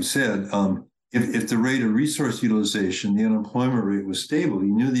 like we said, if the rate of resource utilization, the unemployment rate was stable,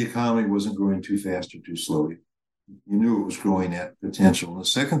 you knew the economy wasn't growing too fast or too slowly. You knew it was growing at potential. And the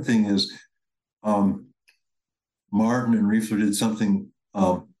second thing is, Martin and Riefler did something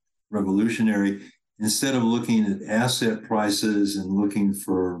revolutionary. Instead of looking at asset prices and looking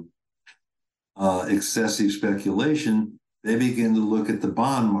for excessive speculation, they began to look at the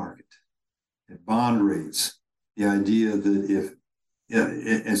bond market, at bond rates. The idea that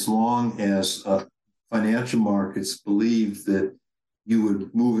as long as financial markets believed that you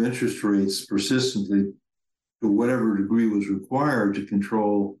would move interest rates persistently to whatever degree was required to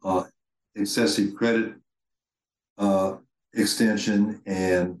control excessive credit extension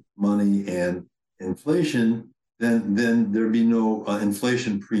and money and inflation, then there'd be no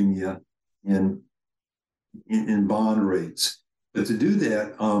inflation premia in bond rates. But to do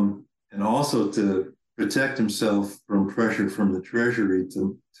that, and also to protect himself from pressure from the Treasury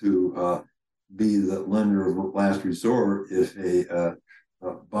to be the lender of last resort if a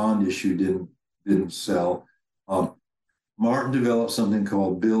bond issue didn't sell. Martin developed something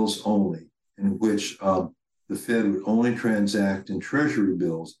called bills only, in which the Fed would only transact in Treasury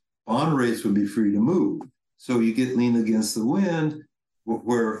bills. Bond rates would be free to move. So you get leaned against the wind,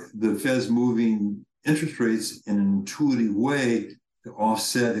 where the Fed's moving interest rates in an intuitive way to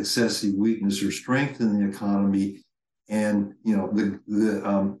offset excessive weakness or strengthen the economy. And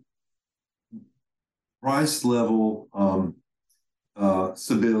the price level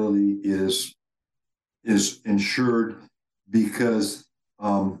stability is ensured because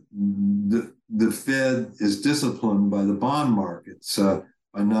the Fed is disciplined by the bond markets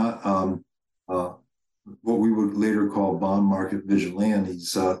by not what we would later call bond market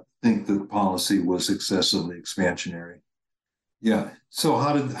vigilantes think that policy was excessively expansionary. Yeah. So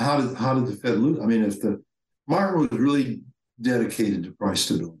how did the Fed lose? I mean, if the Martin was really dedicated to price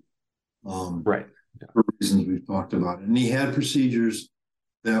stability, right, for reasons we've talked about, and he had procedures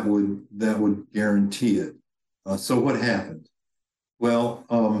that would guarantee it. So what happened? Well,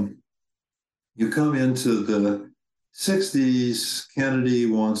 you come into the 60s.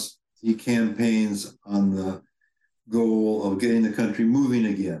 He campaigns on the goal of getting the country moving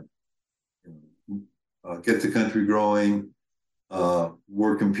again, get the country growing.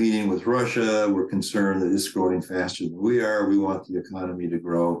 We're competing with Russia. We're concerned that it's growing faster than we are. We want the economy to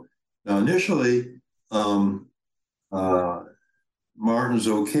grow. Now, initially, Martin's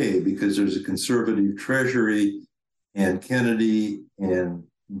okay because there's a conservative Treasury, and Kennedy and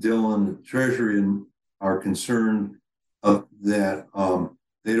Dillon, Treasury, are concerned that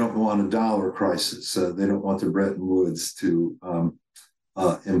they don't want a dollar crisis. They don't want the Bretton Woods to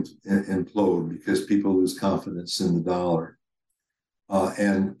implode because people lose confidence in the dollar.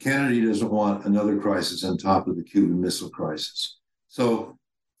 And Kennedy doesn't want another crisis on top of the Cuban Missile Crisis. So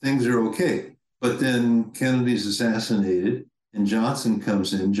things are okay. But then Kennedy's assassinated and Johnson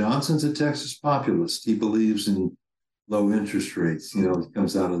comes in. Johnson's a Texas populist. He believes in low interest rates. He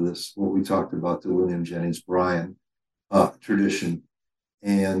comes out of this, what we talked about, the William Jennings Bryan tradition.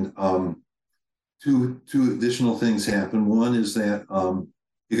 And two additional things happen. One is that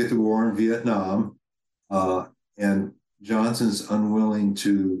you get the war in Vietnam, and Johnson's unwilling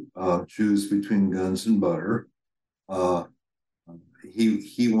to choose between guns and butter.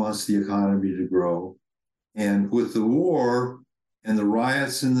 He wants the economy to grow. And with the war and the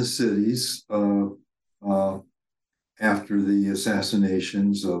riots in the cities after the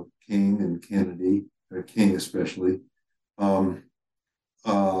assassinations of King and Kennedy, King especially, the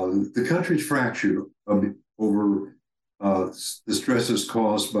country's fractured over the stresses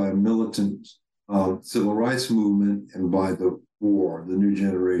caused by a militant civil rights movement and by the war, the new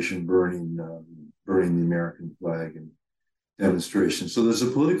generation burning the American flag and demonstrations. So there's a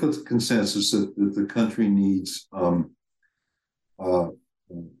political consensus that the country needs low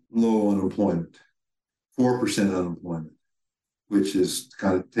unemployment, 4% unemployment, which is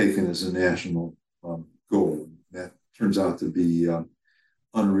kind of taken as a national goal. That turns out to be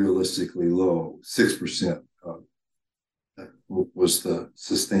unrealistically low. 6% was the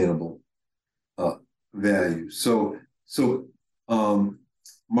sustainable value. So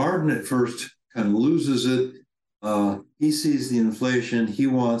Martin at first kind of loses it. He sees the inflation. He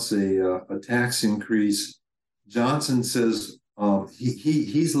wants a tax increase. Johnson says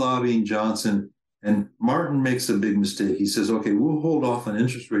he's lobbying Johnson, and Martin makes a big mistake. He says, okay, we'll hold off on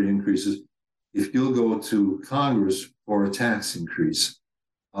interest rate increases if you'll go to Congress for a tax increase.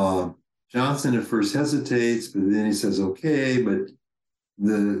 Johnson at first hesitates, but then he says, okay, but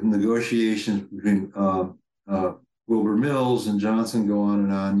the negotiations between Wilbur Mills and Johnson go on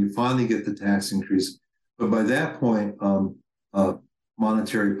and on. You finally get the tax increase. But by that point,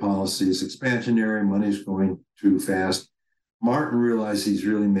 monetary policy is expansionary, money's going too fast. Martin realized he's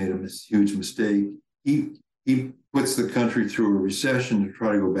really made a huge mistake. He puts the country through a recession to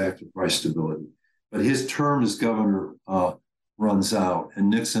try to go back to price stability. But his term as governor runs out, and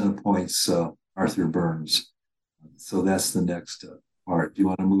Nixon appoints Arthur Burns. So that's the next part. Do you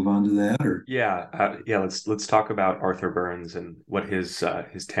want to move on to that, or? Yeah. Let's talk about Arthur Burns and what his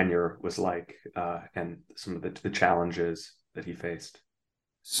tenure was like, and some of the challenges that he faced.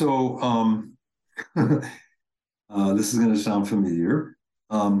 So this is going to sound familiar.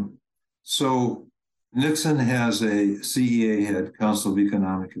 So Nixon has a CEA head, Council of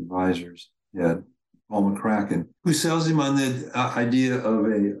Economic Advisors head, Paul McCracken, who sells him on the idea of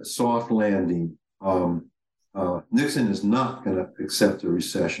a soft landing. Nixon is not going to accept a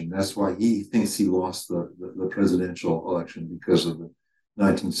recession. That's why he thinks he lost the presidential election, because of the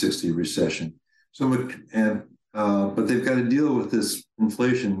 1960 recession. But they've got to deal with this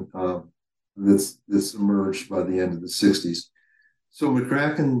inflation that's emerged by the end of the 60s. So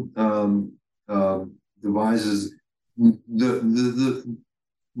McCracken devises the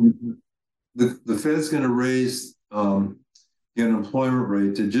Fed's going to raise the unemployment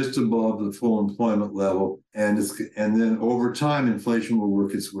rate to just above the full employment level, and then over time inflation will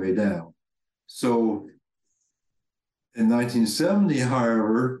work its way down. So in 1970,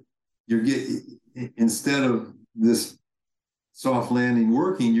 however, instead of this soft landing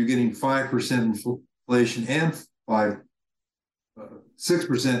working, you're getting 5% inflation and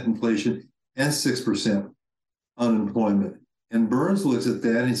 6% inflation and 6% unemployment. And Burns looks at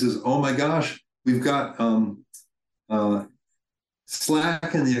that and he says, "Oh my gosh, we've got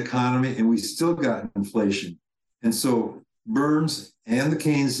slack in the economy, and we still got inflation." And so Burns and the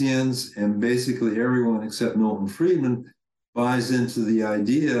Keynesians and basically everyone except Milton Friedman buys into the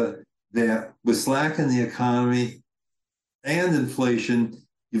idea that with slack in the economy and inflation,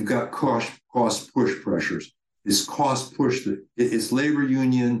 you've got cost push pressures. It's cost push. It's labor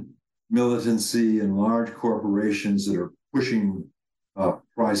union militancy and large corporations that are pushing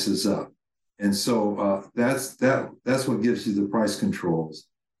prices up. And so that's what gives you the price controls.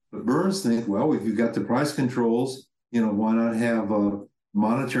 But Burns think, well, if you've got the price controls, why not have a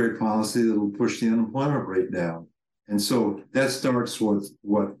monetary policy that will push the unemployment rate down? And so that starts with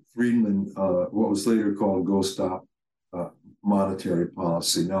what Friedman, what was later called Go Stop monetary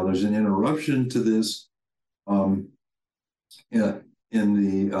policy. Now, there's an interruption to this in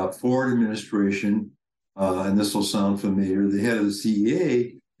the Ford administration, and this will sound familiar. The head of the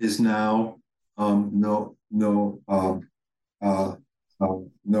CEA is now no other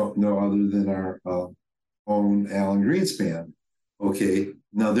than our own Alan Greenspan. Okay,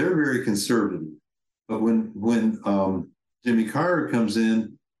 now they're very conservative, but when Jimmy Carter comes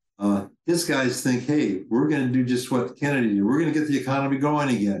in, his guys think, hey, we're going to do just what Kennedy did. We're going to get the economy going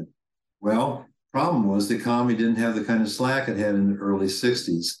again. Well, problem was the economy didn't have the kind of slack it had in the early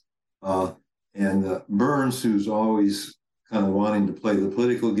 60s. And Burns, who's always kind of wanting to play the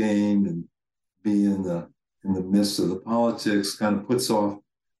political game and be in the midst of the politics, kind of puts off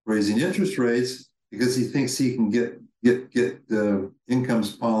raising interest rates because he thinks he can get the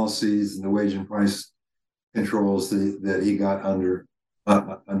incomes policies and the wage and price controls that he got under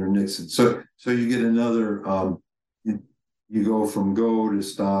Nixon. So you get another, you go from go to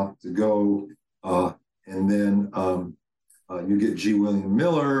stop to go, and then you get G. William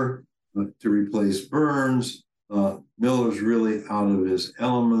Miller to replace Burns. Miller's really out of his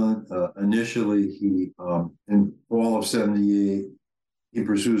element. Initially, he in fall of '78, he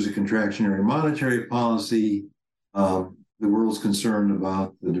pursues a contractionary monetary policy. The world's concerned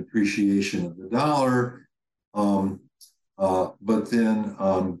about the depreciation of the dollar. But then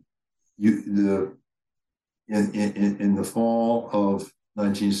in the fall of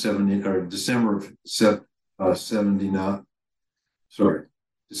 1970 or December of 79,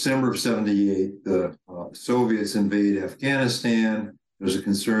 December of 78, the Soviets invade Afghanistan. There's a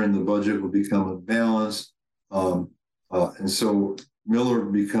concern the budget will become unbalanced, and so Miller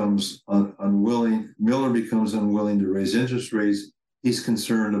becomes unwilling to raise interest rates. He's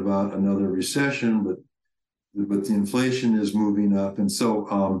concerned about another recession, but the inflation is moving up. And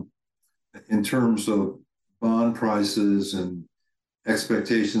so in terms of bond prices and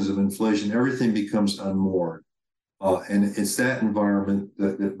expectations of inflation, everything becomes unmoored. And it's that environment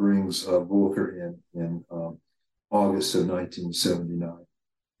that brings Volcker in August of 1979.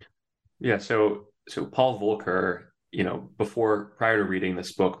 Yeah, so Paul Volcker, prior to reading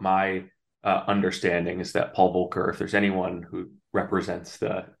this book, my understanding is that Paul Volcker, if there's anyone who represents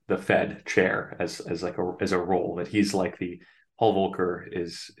the Fed chair as a role, that he's like Paul Volcker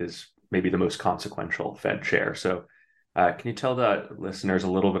is maybe the most consequential Fed chair. So can you tell the listeners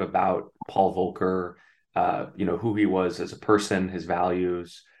a little bit about Paul Volcker, who he was as a person, his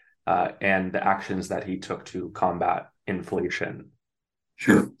values, and the actions that he took to combat inflation?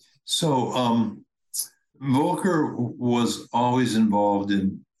 Sure. So Volcker was always involved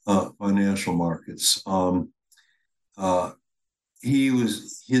in financial markets.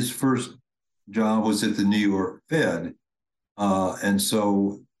 His first job was at the New York Fed, and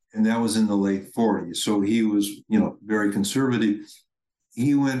that was in the late 40s. So he was, very conservative.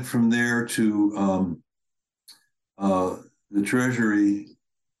 He went from there to the Treasury.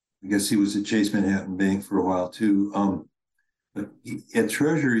 I guess he was at Chase Manhattan Bank for a while too. But at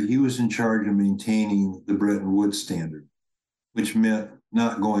Treasury, he was in charge of maintaining the Bretton Woods standard, which meant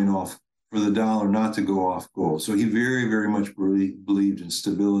not going off for the dollar, not to go off gold. So he very, very much believed in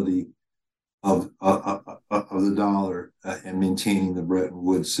stability of the dollar and maintaining the Bretton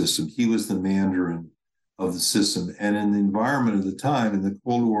Woods system. He was the Mandarin of the system. And in the environment of the time, in the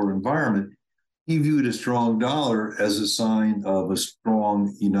Cold War environment, he viewed a strong dollar as a sign of a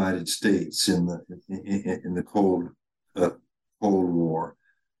strong United States in the Cold War.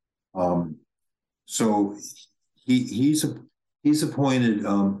 So he's appointed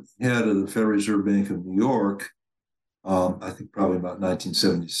head of the Federal Reserve Bank of New York. I think probably about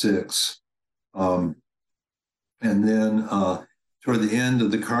 1976. And then toward the end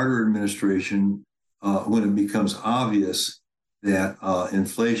of the Carter administration, when it becomes obvious that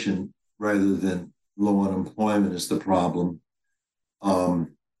inflation rather than low unemployment is the problem,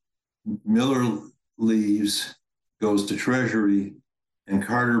 Miller leaves, goes to Treasury, and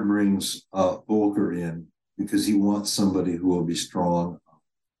Carter brings Volcker in because he wants somebody who will be strong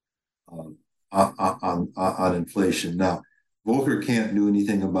on inflation. Now, Volcker can't do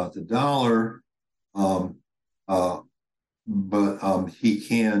anything about the dollar, but he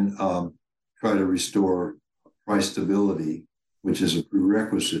can try to restore price stability, which is a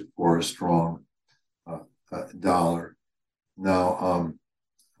prerequisite for a strong dollar. Now,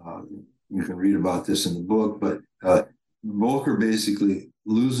 you can read about this in the book, but Volcker basically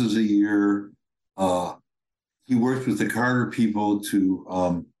loses a year. He works with the Carter people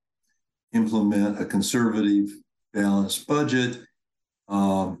to implement a conservative, balanced budget,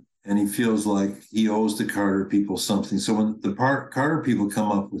 and he feels like he owes the Carter people something. So when the Carter people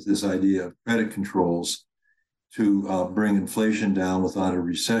come up with this idea of credit controls to bring inflation down without a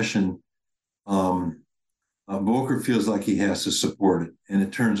recession, Volcker feels like he has to support it. And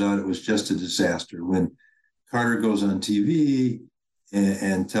it turns out it was just a disaster. When Carter goes on TV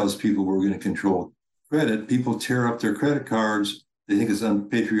and tells people we're going to control credit, people tear up their credit cards. They think it's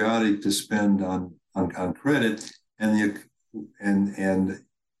unpatriotic to spend on credit, and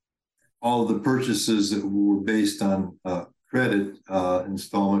all the purchases that were based on credit,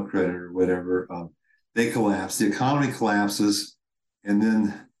 installment credit or whatever, they collapse. The economy collapses, and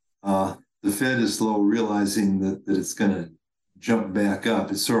then the Fed is slow realizing that it's going to jump back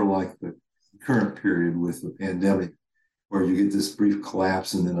up. It's sort of like the current period with the pandemic, where you get this brief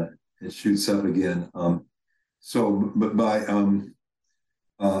collapse and then it shoots up again. But by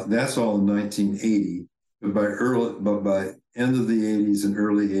that's all in 1980. But by end of the 80s and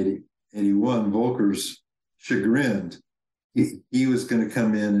early 81, Volcker's chagrined. He was going to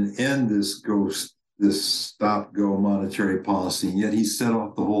come in and end this stop-go monetary policy, and yet he set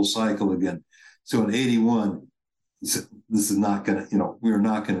off the whole cycle again. So in 81, he said, "This is not going to, we are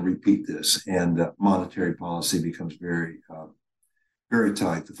not going to repeat this," and monetary policy becomes very, very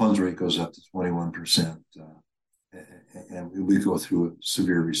tight. The funds rate goes up to 21%, and we go through a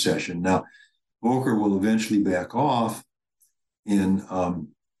severe recession. Now, Volcker will eventually back off in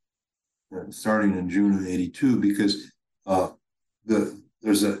starting in June of 82 because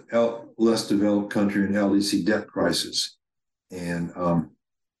there's a less developed country in LDC debt crisis, and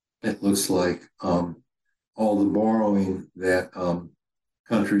it looks like all the borrowing that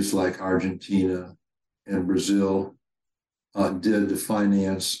countries like Argentina and Brazil did to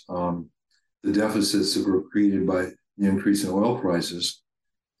finance the deficits that were created by the increase in oil prices,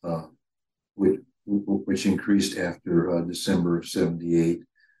 which increased after December of 78.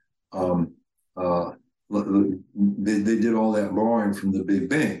 They did all that borrowing from the big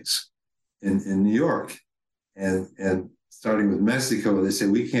banks in New York, and starting with Mexico, they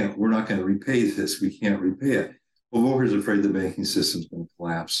said we're not going to repay this. We can't repay it. Well, Volcker's afraid the banking system's going to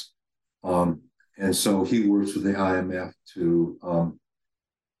collapse, and so he works with the IMF to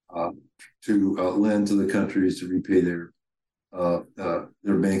lend to the countries to repay their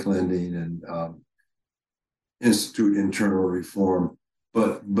bank lending and institute internal reform.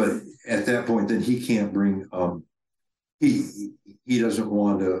 But at that point, then he can't bring he doesn't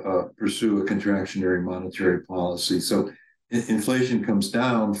want to pursue a contractionary monetary policy. So inflation comes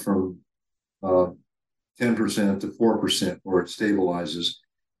down from 10% to 4%, where it stabilizes,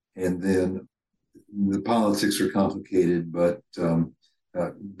 and then the politics are complicated. But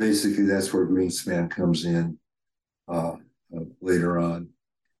basically, that's where Greenspan comes in later on.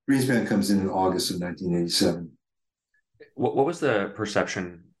 Greenspan comes in August of 1987. What was the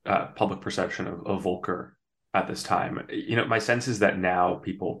perception, public perception of Volcker at this time? My sense is that now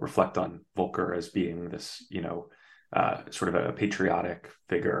people reflect on Volcker as being this, sort of a patriotic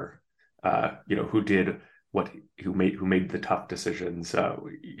figure, who made the tough decisions.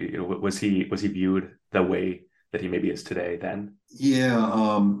 Was he viewed the way that he maybe is today then?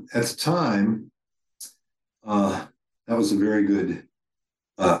 Yeah, at the time, that was a very good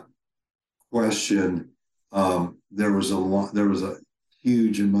question. There was a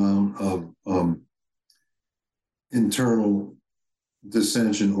huge amount of internal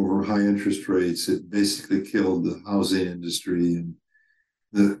dissension over high interest rates. It basically killed the housing industry, and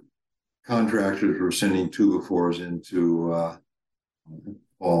the contractors were sending 2x4s into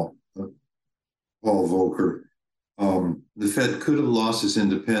Paul Volcker. The Fed could have lost its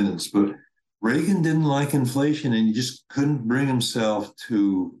independence, but Reagan didn't like inflation, and he just couldn't bring himself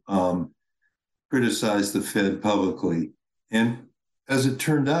to criticize the Fed publicly. And as it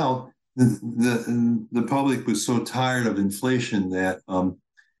turned out, the public was so tired of inflation that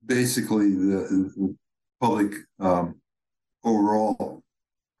basically the public overall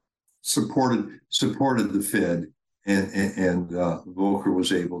supported the Fed, and Volcker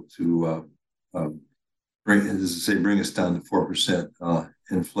was able to bring us down to 4%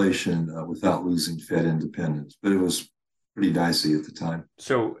 inflation without losing Fed independence. But it was pretty dicey at the time.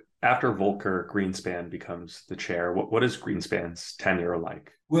 So after Volcker, Greenspan becomes the chair. What is Greenspan's tenure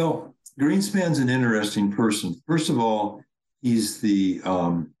like? Well, Greenspan's an interesting person. First of all, he's the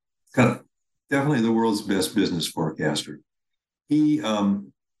kind of definitely the world's best business forecaster. He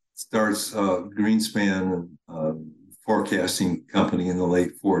starts Greenspan forecasting company in the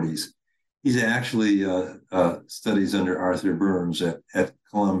late 40s. He's actually studies under Arthur Burns at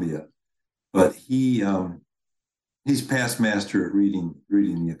Columbia, but he's past master at reading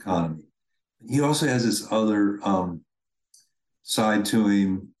the economy. He also has this other side to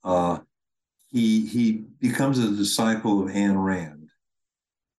him. He becomes a disciple of Ayn Rand,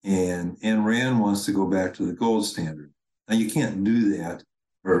 and Ayn Rand wants to go back to the gold standard. Now you can't do that,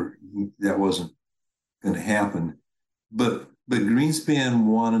 or that wasn't going to happen. But Greenspan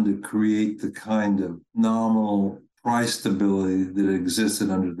wanted to create the kind of nominal price stability that existed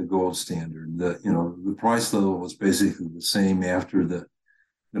under the gold standard. The price level was basically the same after the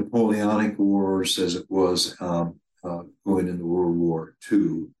Napoleonic Wars as it was going into World War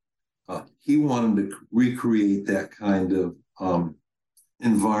II. He wanted to recreate that kind of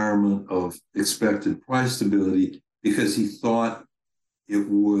environment of expected price stability because he thought it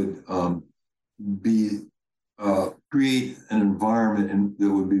would create an environment that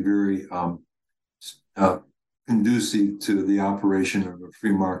would be very conducive to the operation of a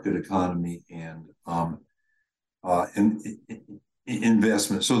free market economy and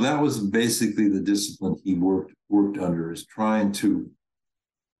investment. So that was basically the discipline he worked under, is trying to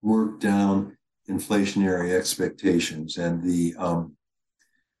work down inflationary expectations. And the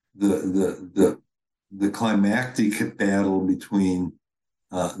climactic battle between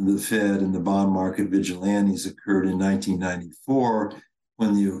the Fed and the bond market vigilantes occurred in 1994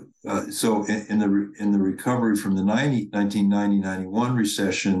 when in the recovery from the 1990-91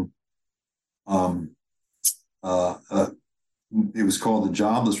 recession. It was called the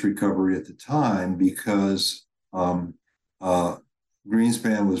jobless recovery at the time because Greenspan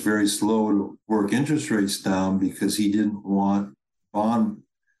was very slow to work interest rates down because he didn't want bond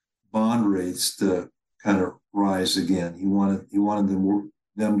rates to kind of rise again. He wanted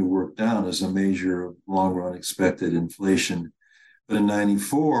them to work down as a measure of long run expected inflation. But in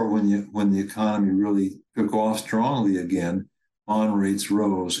 94, when the economy really took off strongly again, bond rates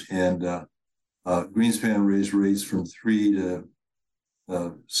rose, and Greenspan raised rates from 3 to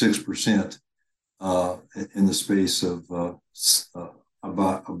 6% in the space of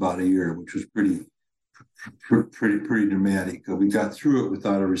about a year, which was pretty dramatic. We got through it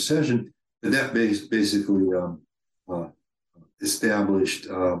without a recession, but that basically established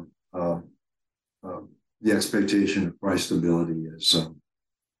the expectation of price stability as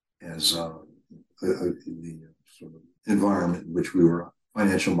the sort of environment in which we were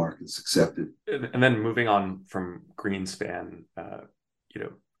financial markets accepted. And then moving on from Greenspan,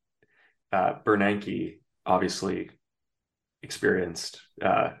 Bernanke obviously experienced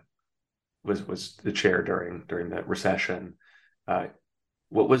was the chair during the recession.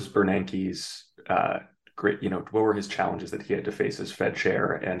 What was Bernanke's what were his challenges that he had to face as Fed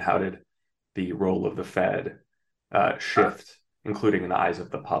chair, and how did the role of the Fed shift, including in the eyes of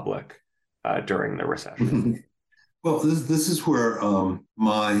the public, during the recession? Well, this is where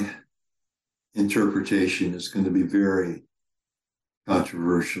my interpretation is going to be very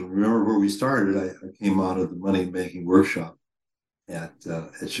controversial. Remember where we started? I came out of the money making workshop at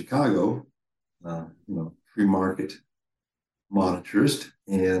Chicago, free market monetarist,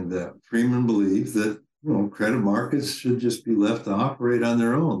 and Freeman believed that credit markets should just be left to operate on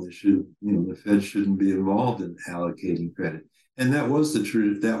their own. They should, the Fed shouldn't be involved in allocating credit, and that was the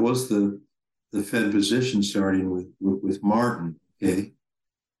truth. That was the Fed position starting with Martin. Okay,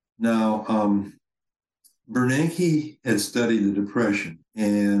 now Bernanke had studied the Depression,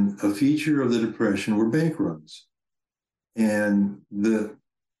 and a feature of the Depression were bank runs, and the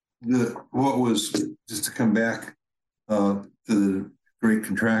what was, just to come back to the Great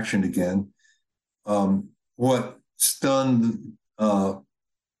Contraction again, what stunned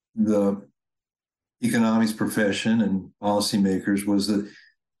the economics profession and policymakers was that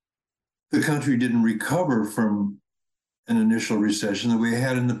the country didn't recover from an initial recession the way it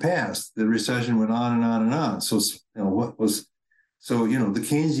had in the past. The recession went on and on and on. So, the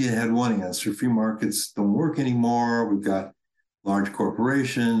Keynesian had one answer: free markets don't work anymore. We've got large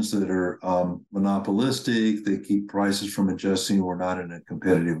corporations that are monopolistic. They keep prices from adjusting. We're not in a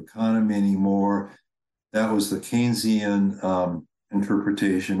competitive economy anymore. That was the Keynesian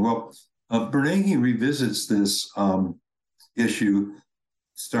interpretation. Well, Bernanke revisits this issue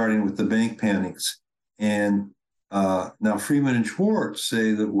starting with the bank panics. And now Friedman and Schwartz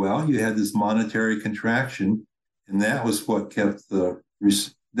say that, well, you had this monetary contraction, and that was what kept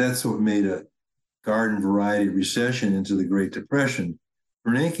that's what made a garden variety recession into the Great Depression.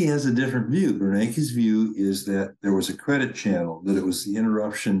 Bernanke has a different view. Bernanke's view is that there was a credit channel, that it was the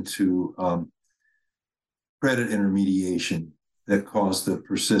interruption to credit intermediation that caused the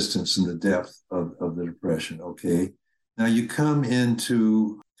persistence and the depth of the depression. Okay. Now you come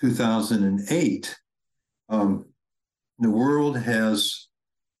into 2008. The world has,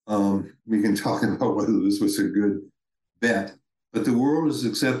 we can talk about whether this was a good bet, but the world has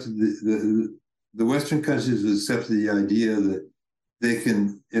accepted, the Western countries have accepted the idea that they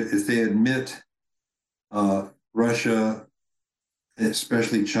can, if they admit Russia,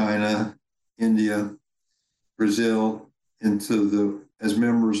 especially China, India, Brazil, as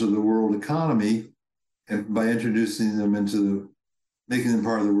members of the world economy, and by introducing them making them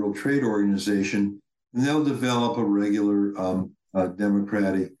part of the World Trade Organization, and they'll develop a regular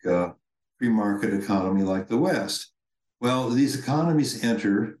democratic free market economy like the West. Well, these economies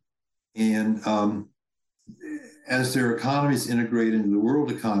enter, and as their economies integrate into the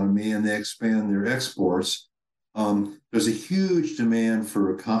world economy and they expand their exports, there's a huge demand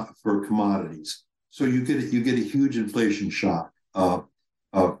for commodities. So you get a huge inflation shock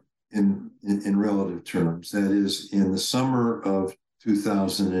in relative terms. That is, in the summer of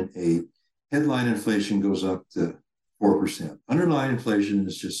 2008, headline inflation goes up to 4%. Underlying inflation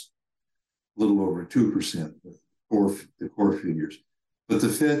is just a little over 2%, the core figures. But the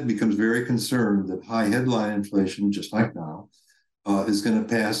Fed becomes very concerned that high headline inflation, just like now, is going to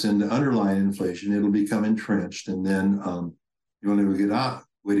pass into underlying inflation. It'll become entrenched, and then the only way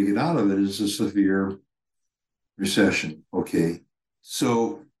to get out of it is a severe recession. Okay,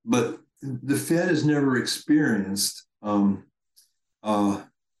 so but the Fed has never experienced the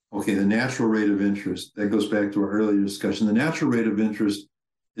natural rate of interest. That goes back to our earlier discussion. The natural rate of interest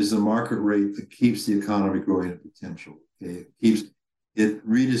is the market rate that keeps the economy growing at potential. Okay, it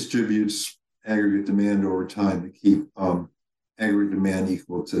redistributes aggregate demand over time to keep aggregate demand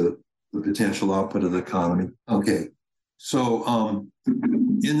equal to the potential output of the economy. Okay, so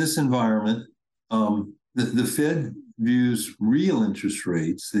in this environment, the Fed views real interest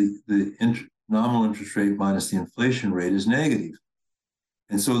rates, the nominal interest rate minus the inflation rate, is negative.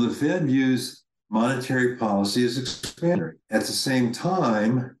 And so the Fed views monetary policy as expansionary. At the same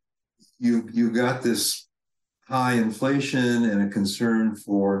time, you got this high inflation and a concern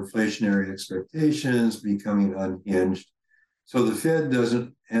for inflationary expectations becoming unhinged. So the Fed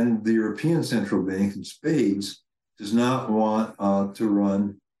doesn't, and the European Central Bank in spades, does not want to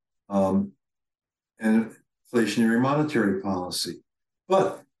run an inflationary monetary policy.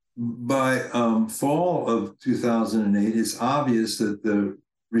 But by fall of 2008, it's obvious that the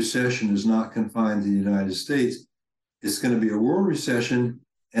recession is not confined to the United States. It's going to be a world recession,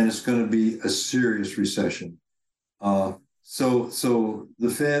 and it's going to be a serious recession. So the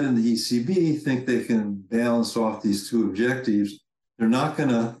Fed and the ECB think they can balance off these two objectives. They're not going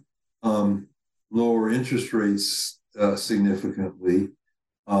to lower interest rates significantly.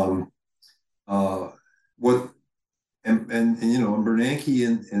 And Bernanke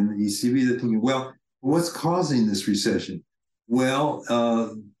and the ECB, they're thinking, well, what's causing this recession? Well,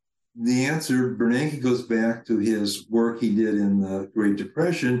 the answer, Bernanke goes back to his work he did in the Great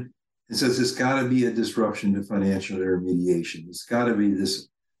Depression and says it's got to be a disruption to financial intermediation. It's got to be this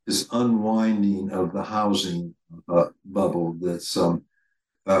unwinding of the housing bubble that's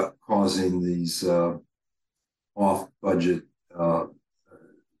causing these off-budget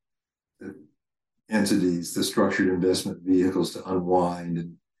entities, the structured investment vehicles, to unwind,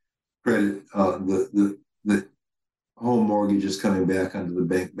 and credit the home mortgages coming back onto the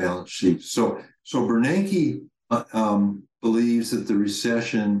bank balance sheet. So Bernanke believes that the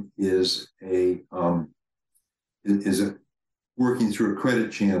recession is working through a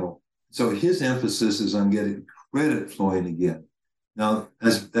credit channel. So his emphasis is on getting credit flowing again. Now,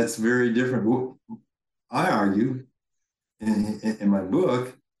 that's very different. I argue in my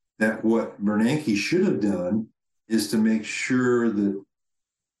book that what Bernanke should have done is to make sure that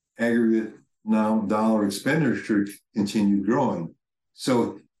aggregate now dollar expenditure continued growing.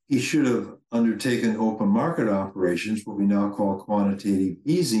 So he should have undertaken open market operations, what we now call quantitative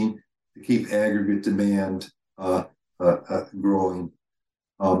easing, to keep aggregate demand growing.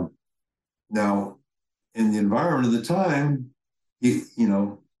 Now, in the environment of the time, he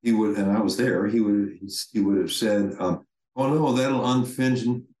would, and I was there, he would have said, "Oh no, that'll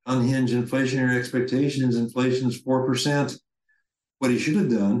unhinge inflationary expectations. Inflation's 4%." What he should have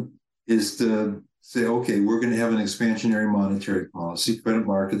done is to say, "Okay, we're going to have an expansionary monetary policy. Credit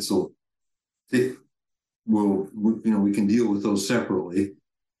markets we can deal with those separately,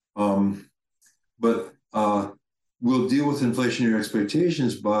 but we'll deal with inflationary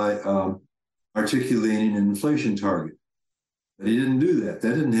expectations by articulating an inflation target." But he didn't do that.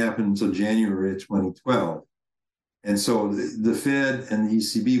 That didn't happen until January of 2012. And so the Fed and the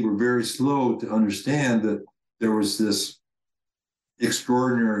ECB were very slow to understand that there was this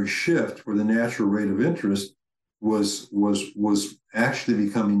extraordinary shift where the natural rate of interest was actually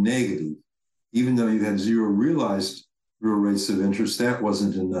becoming negative. Even though you had zero realized real rates of interest, that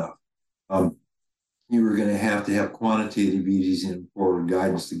wasn't enough. You were going to have quantitative easing and forward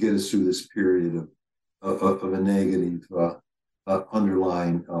guidance to get us through this period of a negative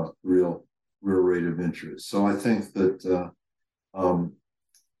underlying real rate of interest. So I think that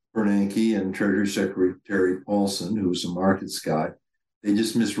Bernanke and Treasury Secretary Paulson, who was a markets guy, they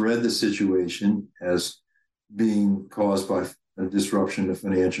just misread the situation as being caused by a disruption of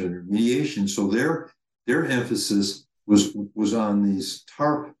financial intermediation. So their emphasis was on these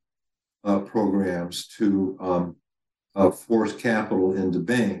TARP programs to force capital into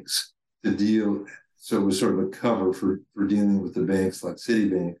banks to deal. So it was sort of a cover for dealing with the banks like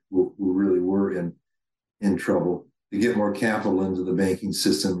Citibank, who really were in trouble, to get more capital into the banking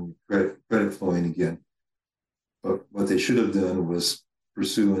system, credit flowing again. But what they should have done was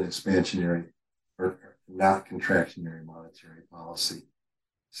pursue an expansionary or not contractionary monetary policy.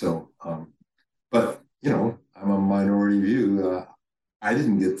 So, but I'm a minority view. I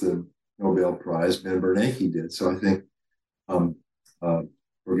didn't get the Nobel Prize, Ben Bernanke did. So I think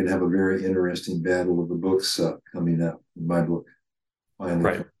we're going to have a very interesting battle of the books coming up. In my book, finally,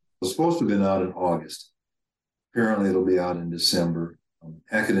 right. It was supposed to have been out in August. Apparently, it'll be out in December.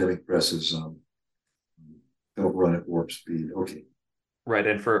 Academic presses don't run at warp speed. Okay. Right.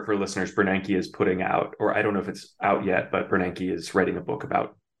 And for listeners, Bernanke is putting out, or I don't know if it's out yet, but Bernanke is writing a book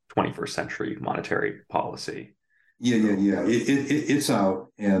about 21st century monetary policy. Yeah. It's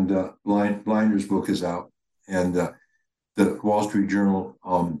out, and Blinder's book is out, and the Wall Street Journal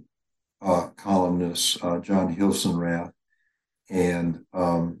columnists John Hilsenrath and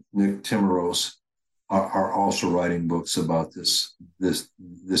Nick Timiraos are also writing books about this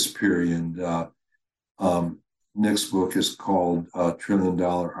period. Nick's book is called $1 Trillion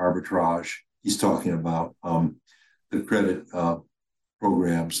Arbitrage. He's talking about the credit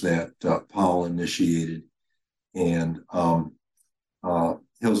programs that Powell initiated, and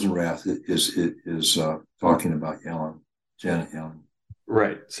Hilsenrath is talking about Janet Yellen.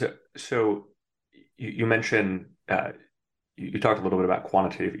 Right. So you mentioned you talked a little bit about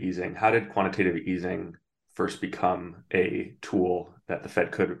quantitative easing. How did quantitative easing first become a tool that the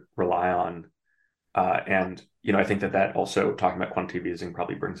Fed could rely on? And I think that also, talking about quantitative easing,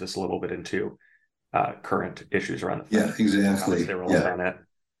 probably brings us a little bit into current issues around the Fed. Yeah, exactly. On it.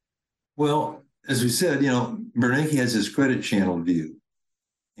 Well, as we said, Bernanke has his credit channel view.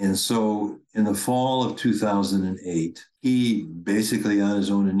 And so in the fall of 2008, he basically, on his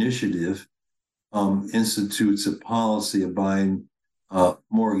own initiative, institutes a policy of buying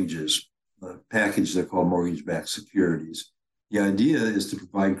mortgages, a package they call mortgage-backed securities. The idea is to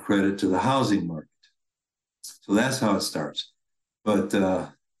provide credit to the housing market. So that's how it starts. But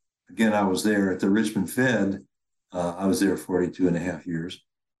again, I was there at the Richmond Fed. I was there 42 and a half years.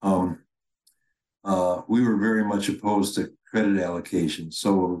 We were very much opposed to credit allocation.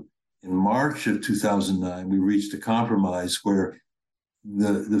 So in March of 2009, we reached a compromise where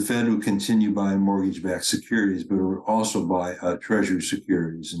the Fed would continue buying mortgage-backed securities, but it would also buy Treasury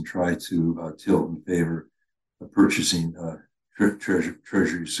securities and try to tilt in favor of purchasing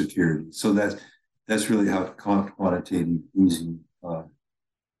Treasury securities. So that's really how quantitative easing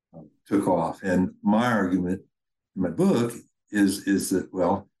took off. And my argument in my book is that,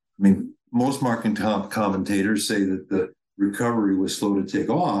 most market commentators say that the recovery was slow to take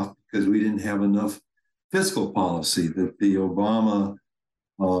off because we didn't have enough fiscal policy, that the Obama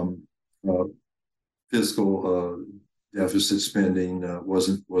fiscal deficit spending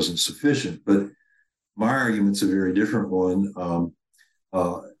wasn't sufficient. But my argument's a very different one.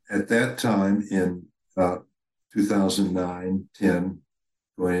 At that time in 2009, 10,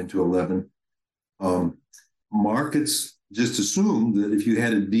 going into 11, markets just assumed that if you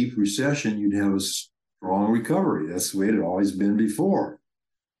had a deep recession, you'd have a strong recovery. That's the way it had always been before.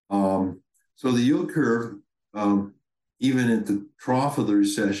 So the yield curve, even at the trough of the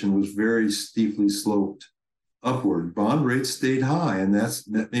recession, was very steeply sloped upward. Bond rates stayed high, and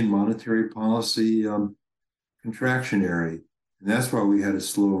that made monetary policy contractionary. And that's why we had a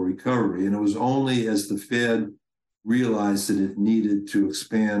slow recovery. And it was only as the Fed realized that it needed to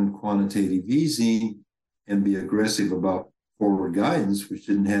expand quantitative easing and be aggressive about forward guidance, which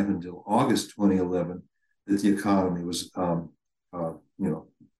didn't happen until August 2011, that the economy was,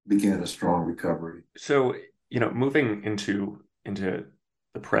 began a strong recovery. So, moving into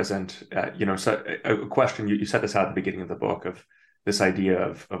the present, so a question, you set this out at the beginning of the book, of this idea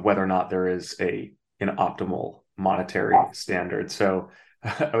of whether or not there is an optimal monetary standard. So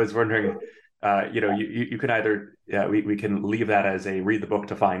I was wondering, you can either, we can leave that as a read the book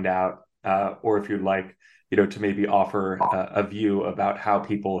to find out, or if you'd like, to maybe offer a view about how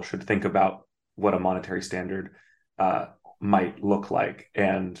people should think about what a monetary standard might look like,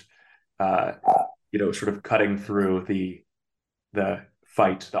 and sort of cutting through the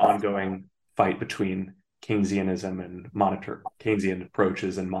ongoing fight between Keynesianism and Keynesian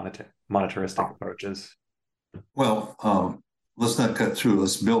approaches and monetaristic approaches. Well, let's not cut through.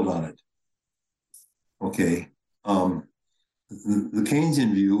 Let's build on it. Okay. The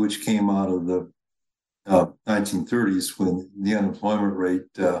Keynesian view, which came out of the 1930s, when the unemployment rate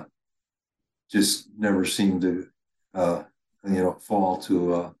just never seemed to fall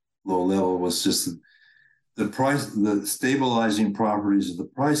to a low level, was just the stabilizing properties of the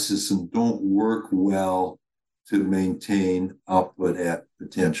price system don't work well to maintain output at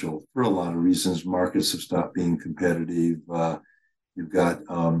potential for a lot of reasons. Markets have stopped being competitive. You've got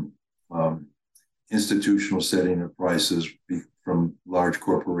institutional setting of prices from large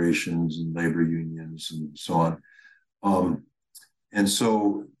corporations and labor unions and so on. And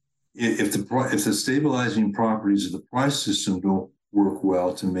so if the stabilizing properties of the price system don't work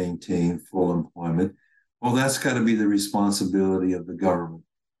well to maintain full employment, well, that's got to be the responsibility of the government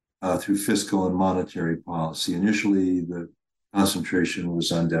through fiscal and monetary policy. Initially, the concentration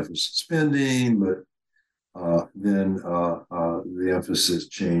was on deficit spending, but then the emphasis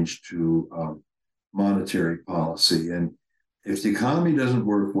changed to monetary policy. And if the economy doesn't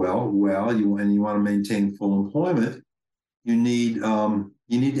work well, and you want to maintain full employment, you need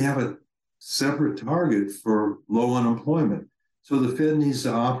to have a separate target for low unemployment. So the Fed needs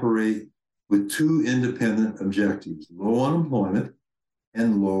to operate with two independent objectives: low unemployment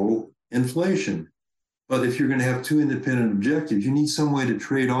and low inflation. But if you're going to have two independent objectives, you need some way to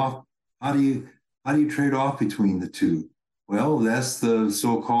trade off. How do you trade off between the two? Well, that's the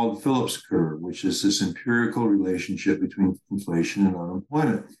so-called Phillips curve, which is this empirical relationship between inflation and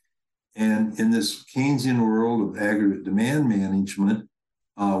unemployment. And in this Keynesian world of aggregate demand management,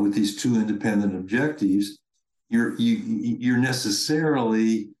 with these two independent objectives, you're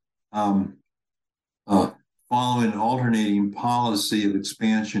necessarily following an alternating policy of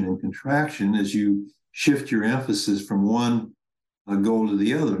expansion and contraction as you shift your emphasis from one goal to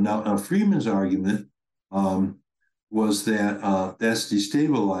the other. Now Friedman's argument was that that's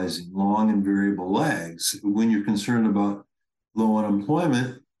destabilizing long and variable lags. When you're concerned about low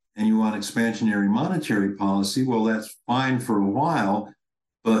unemployment and you want expansionary monetary policy, well, that's fine for a while,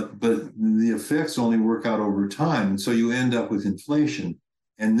 but the effects only work out over time. And so you end up with inflation.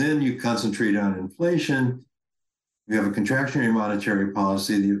 And then you concentrate on inflation. You have a contractionary monetary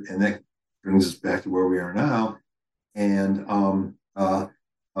policy, and that brings us back to where we are now. And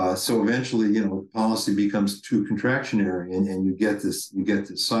so eventually, policy becomes too contractionary, and you get this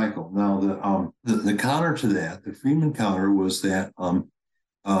cycle. Now, the counter to that, the Friedman counter, was that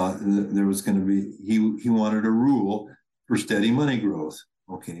there was going to be he wanted a rule for steady money growth.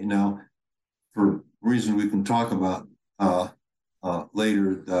 Okay, now for reasons we can talk about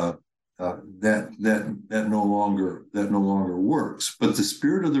later, that no longer works. But the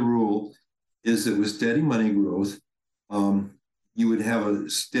spirit of the rule is that with steady money growth, you would have a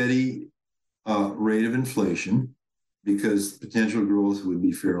steady rate of inflation because potential growth would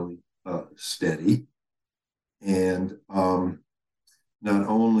be fairly steady, and not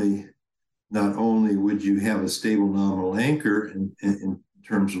only would you have a stable nominal anchor in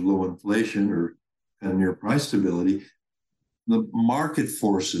terms of low inflation or near price stability, the market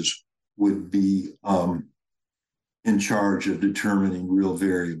forces would be in charge of determining real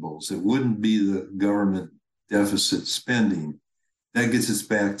variables. It wouldn't be the government deficit spending. That gets us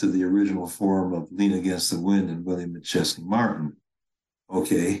back to the original form of Lean Against the Wind and William McChesney Martin.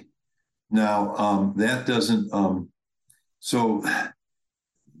 Okay. Now, that doesn't, so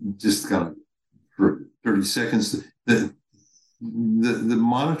just kind of for 30 seconds, the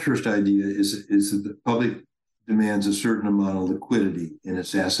monetarist idea is that the public demands a certain amount of liquidity in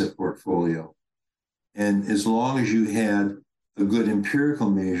its asset portfolio. And as long as you had a good empirical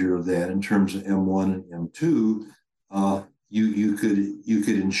measure of that in terms of M1 and M2, you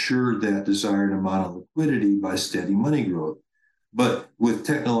could ensure that desired amount of liquidity by steady money growth. But with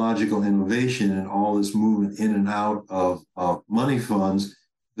technological innovation and all this movement in and out of money funds,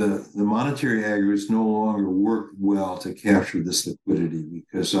 the monetary aggregates no longer work well to capture this liquidity,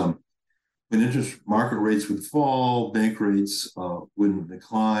 because when interest market rates would fall, bank rates wouldn't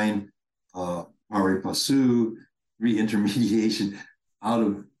decline, pari passu, reintermediation out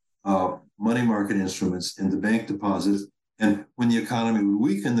of money market instruments into bank deposits. And when the economy would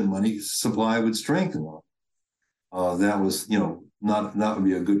weaken, the money supply would strengthen. That was, not would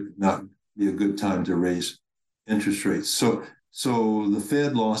be a good time to raise interest rates. So the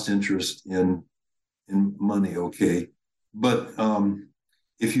Fed lost interest in money, okay. But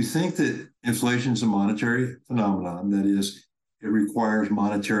if you think that inflation is a monetary phenomenon, that is, it requires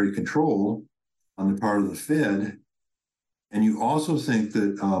monetary control on the part of the Fed, and you also think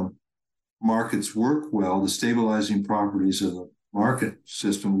that markets work well, the stabilizing properties of the market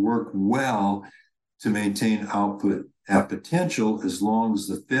system work well to maintain output at potential, as long as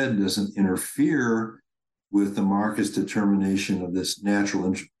the Fed doesn't interfere with the market's determination of this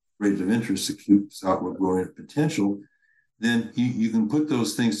natural rate of interest that keeps output growing at potential, then you can put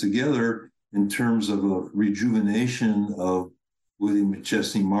those things together in terms of a rejuvenation of William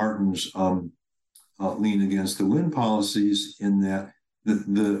McChesney Martin's Lean Against the Wind policies, in that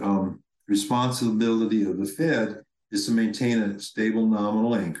the responsibility of the Fed is to maintain a stable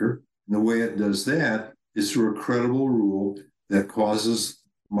nominal anchor. And the way it does that is through a credible rule that causes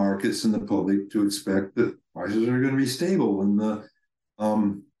markets and the public to expect that prices are going to be stable. And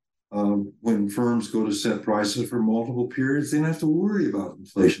when firms go to set prices for multiple periods, they don't have to worry about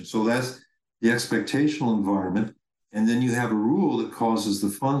inflation. So that's the expectational environment. And then you have a rule that causes the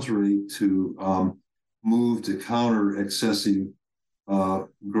funds rate to move to counter excessive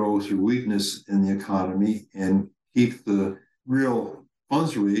growth or weakness in the economy and keep the real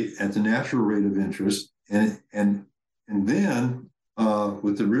funds rate at the natural rate of interest. And then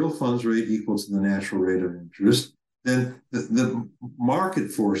with the real funds rate equal to the natural rate of interest, then the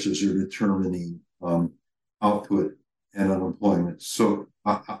market forces are determining output and unemployment. So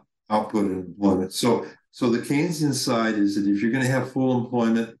output and employment. So the Keynesian side is that if you're going to have full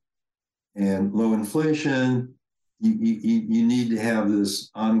employment and low inflation, you need to have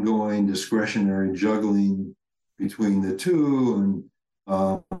this ongoing discretionary juggling between the two, and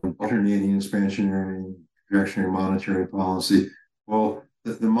alternating expansionary and contractionary monetary policy. Well,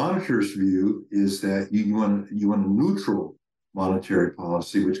 the monetarist view is that you want a neutral monetary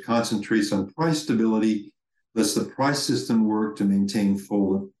policy, which concentrates on price stability, lets the price system work to maintain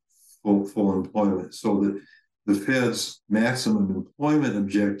full employment, so that the Fed's maximum employment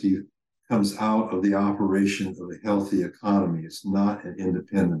objective comes out of the operation of a healthy economy. It's not an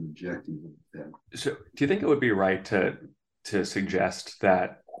independent objective of the Fed. So do you think it would be right to suggest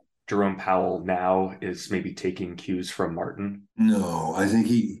that Jerome Powell now is maybe taking cues from Martin? No, I think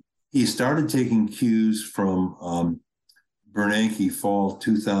he started taking cues from Bernanke fall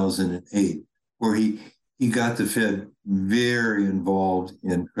 2008, where he got the Fed very involved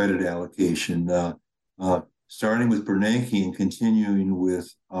in credit allocation, starting with Bernanke and continuing with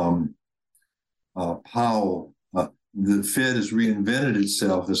Powell. The Fed has reinvented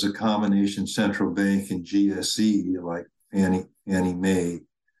itself as a combination central bank and GSE, like Fannie Mae.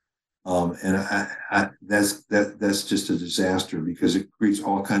 And that's just a disaster, because it creates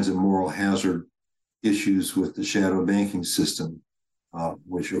all kinds of moral hazard issues with the shadow banking system,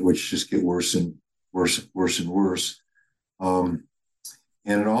 which just get worse and worse. And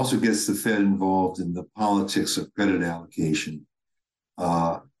it also gets the Fed involved in the politics of credit allocation,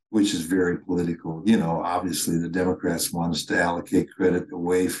 which is very political. Obviously the Democrats want us to allocate credit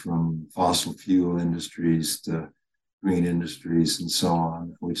away from fossil fuel industries to green industries and so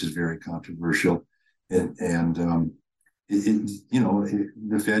on, which is very controversial. And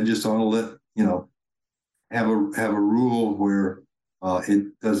the Fed just ought to let, have a rule where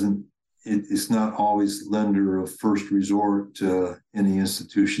it's not always lender of first resort to any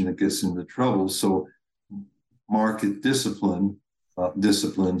institution that gets into trouble. So market disciplines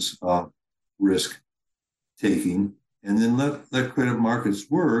risk taking, and then let credit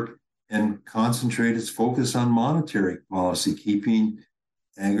markets work. and concentrate its focus on monetary policy, keeping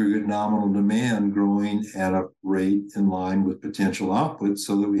aggregate nominal demand growing at a rate in line with potential output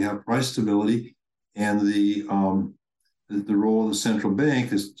so that we have price stability. And the role of the central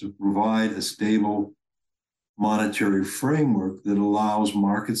bank is to provide a stable monetary framework that allows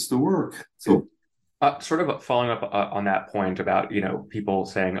markets to work. So sort of following up on that point about, people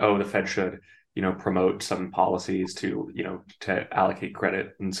saying, oh, the Fed should, promote some policies to, to allocate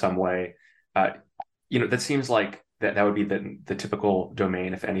credit in some way. That seems like that would be the typical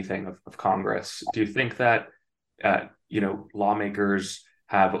domain, if anything, of Congress. Do you think that, lawmakers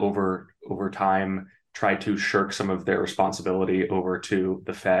have over time tried to shirk some of their responsibility over to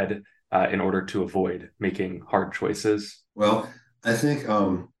the Fed in order to avoid making hard choices? Well, I think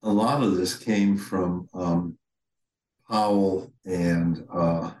a lot of this came from Powell and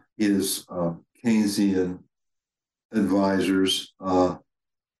his Keynesian advisors.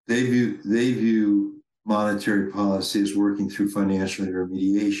 They view monetary policy as working through financial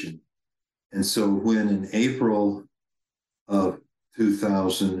intermediation. And so when in April of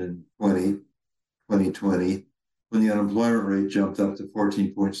 2020, when the unemployment rate jumped up to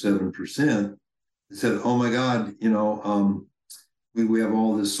 14.7%, they said, oh my God, we have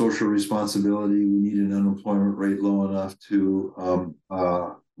all this social responsibility. We need an unemployment rate low enough to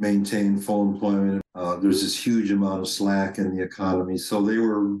maintain full employment. There's this huge amount of slack in the economy. So they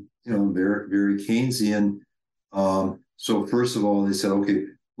were, very, very Keynesian. So first of all, they said, okay,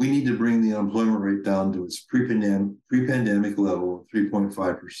 we need to bring the unemployment rate down to its pre-pandemic level of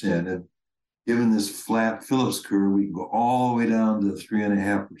 3.5%. And given this flat Phillips curve, we can go all the way down to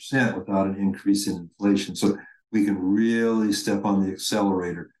 3.5% without an increase in inflation. So we can really step on the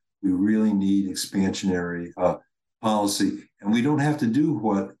accelerator. We really need expansionary policy. And we don't have to do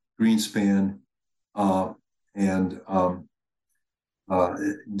what Greenspan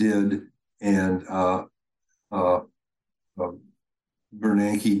did and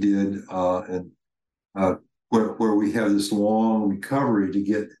Bernanke did, where we have this long recovery to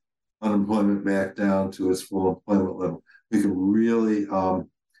get unemployment back down to its full employment level. We can really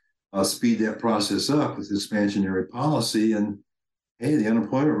speed that process up with expansionary policy. And hey, the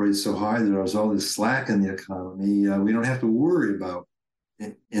unemployment rate is so high that there's all this slack in the economy. We don't have to worry about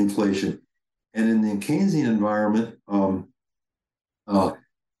inflation. And in the Keynesian environment,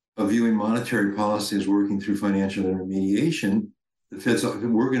 viewing monetary policy as working through financial intermediation, the Fed's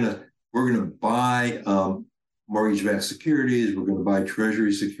we're gonna buy mortgage-backed securities. We're going to buy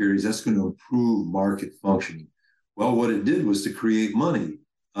treasury securities. That's going to improve market functioning. Well, what it did was to create money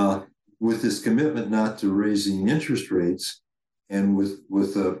with this commitment not to raising interest rates, and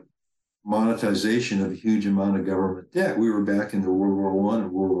with the monetization of a huge amount of government debt. We were back into World War I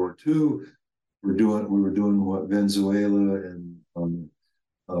and World War II. We were doing what Venezuela and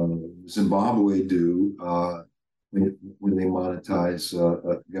Zimbabwe do when they monetize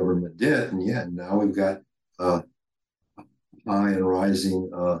government debt. And yeah, now we've got high and rising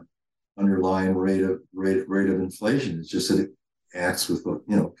underlying rate of inflation. It's just that it acts with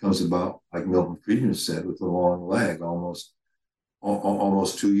comes about, like Milton Friedman said, with a long leg, almost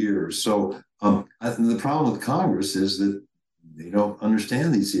 2 years. So the problem with Congress is that they don't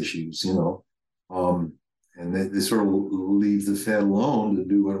understand these issues, and they sort of leave the Fed alone to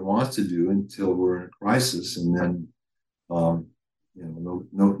do what it wants to do until we're in a crisis, and then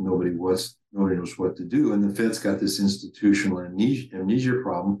nobody knows what to do. And the Fed's got this institutional amnesia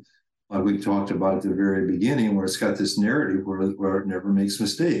problem, like we talked about at the very beginning, where it's got this narrative where it never makes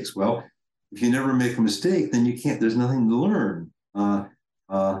mistakes. Well, if you never make a mistake, then there's nothing to learn.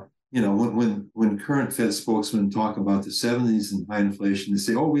 When current Fed spokesmen talk about the 70s and high inflation, they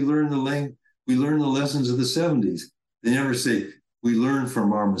say, oh, we learned the lessons of the 70s. They never say, we learned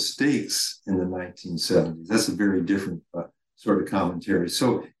from our mistakes in the 1970s. That's a very different sort of commentary.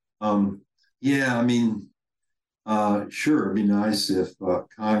 So, sure, it'd be nice if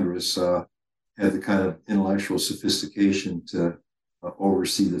Congress had the kind of intellectual sophistication to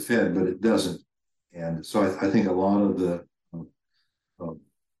oversee the Fed, but it doesn't. And so I think a lot of the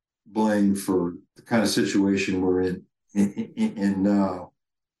blame for the kind of situation we're in now,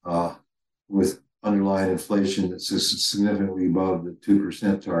 with underlying inflation that's significantly above the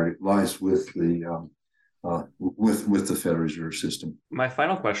 2% target, lies with the Federal Reserve System. My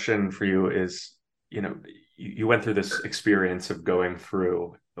final question for you is, you went through this experience of going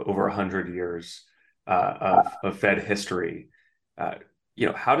through over 100 years of Fed history.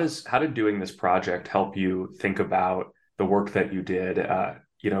 How did doing this project help you think about the work that you did,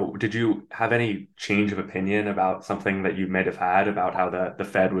 did you have any change of opinion about something that you might have had about how the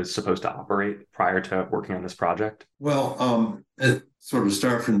Fed was supposed to operate prior to working on this project? Well, it sort of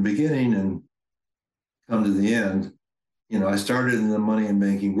start from the beginning and come to the end. I started in the money and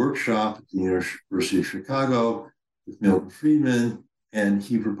banking workshop at the University of Chicago with Milton Friedman, and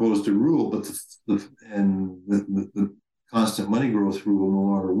he proposed a rule, but the constant money growth rule no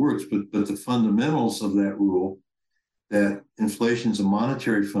longer works. But the fundamentals of that rule, that inflation is a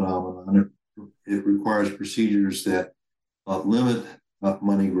monetary phenomenon, it requires procedures that limit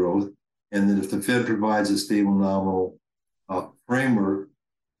money growth, and that if the Fed provides a stable nominal framework,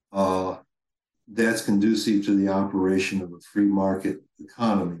 that's conducive to the operation of a free market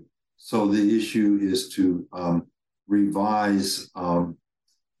economy. So the issue is to revise the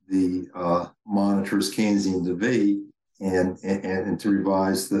monitor's Keynesian debate and to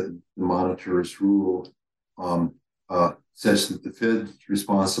revise the monitor's rule such that the Fed is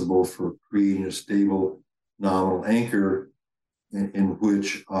responsible for creating a stable nominal anchor in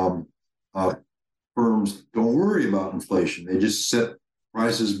which firms don't worry about inflation. They just set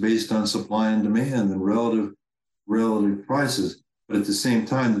prices based on supply and demand and relative prices. But at the same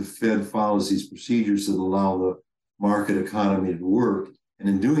time, the Fed follows these procedures that allow the market economy to work. And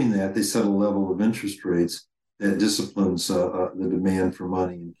in doing that, they set a level of interest rates that disciplines the demand for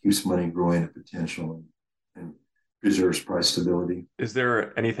money and keeps money growing at potential and preserves price stability. Is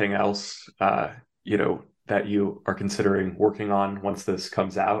there anything else, that you are considering working on once this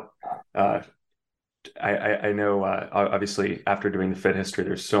comes out? I know, obviously, after doing the Fed history,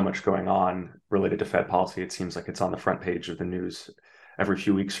 there's so much going on related to Fed policy. It seems like it's on the front page of the news every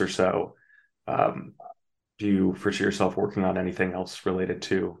few weeks or so. Do you foresee yourself working on anything else related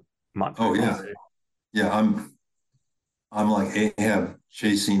to monetary policy? Yeah. I'm like Ahab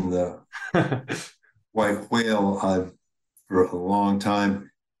chasing the white whale for a long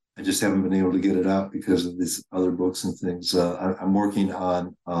time. I just haven't been able to get it out because of these other books and things. I'm working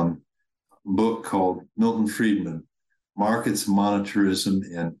on book called Milton Friedman, Markets, Monetarism,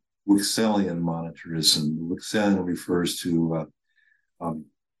 and Wicksellian Monetarism. Wicksellian refers to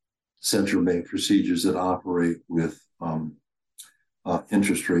central bank procedures that operate with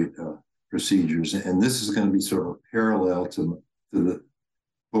interest rate procedures. And this is going to be sort of parallel to the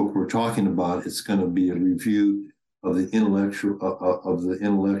book we're talking about. It's going to be a review of the intellectual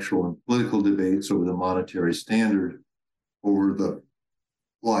and political debates over the monetary standard over the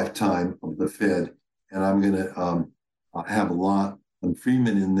lifetime of the Fed. And I'm going to have a lot on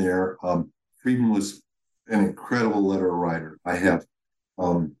Friedman in there. Friedman was an incredible letter writer. I have,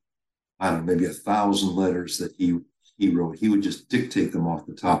 maybe 1,000 letters that he wrote. He would just dictate them off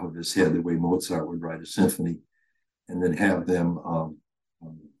the top of his head the way Mozart would write a symphony, and then have them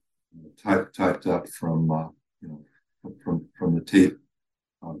typed up from the tape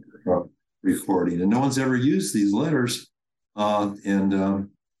recording. And no one's ever used these letters. I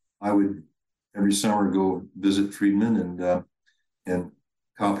would every summer go visit Friedman and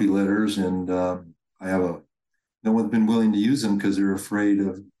copy letters. And no one's been willing to use them because they're afraid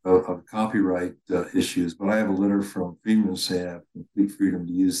of copyright issues. But I have a letter from Friedman saying I have complete freedom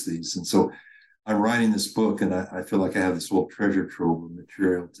to use these. And so I'm writing this book, and I feel like I have this whole treasure trove of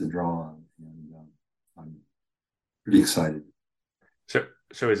material to draw on. And I'm pretty excited.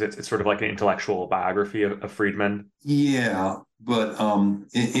 So it's sort of like an intellectual biography of Friedman? Yeah, but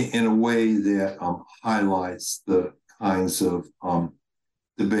in a way that highlights the kinds of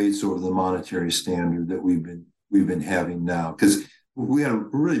debates over the monetary standard that we've been having now. Because we had a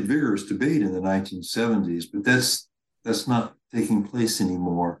really vigorous debate in the 1970s, but that's not taking place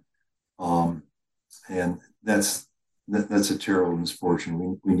anymore, and that's a terrible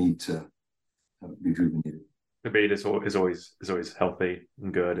misfortune. We need to rejuvenate it. Debate is always healthy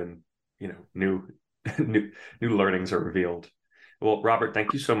and good, and new learnings are revealed. Well, Robert,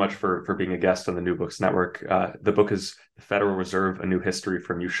 thank you so much for being a guest on the New Books Network. The book is The Federal Reserve: A New History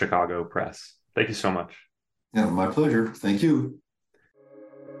from UChicago Press. Thank you so much. Yeah, my pleasure. Thank you.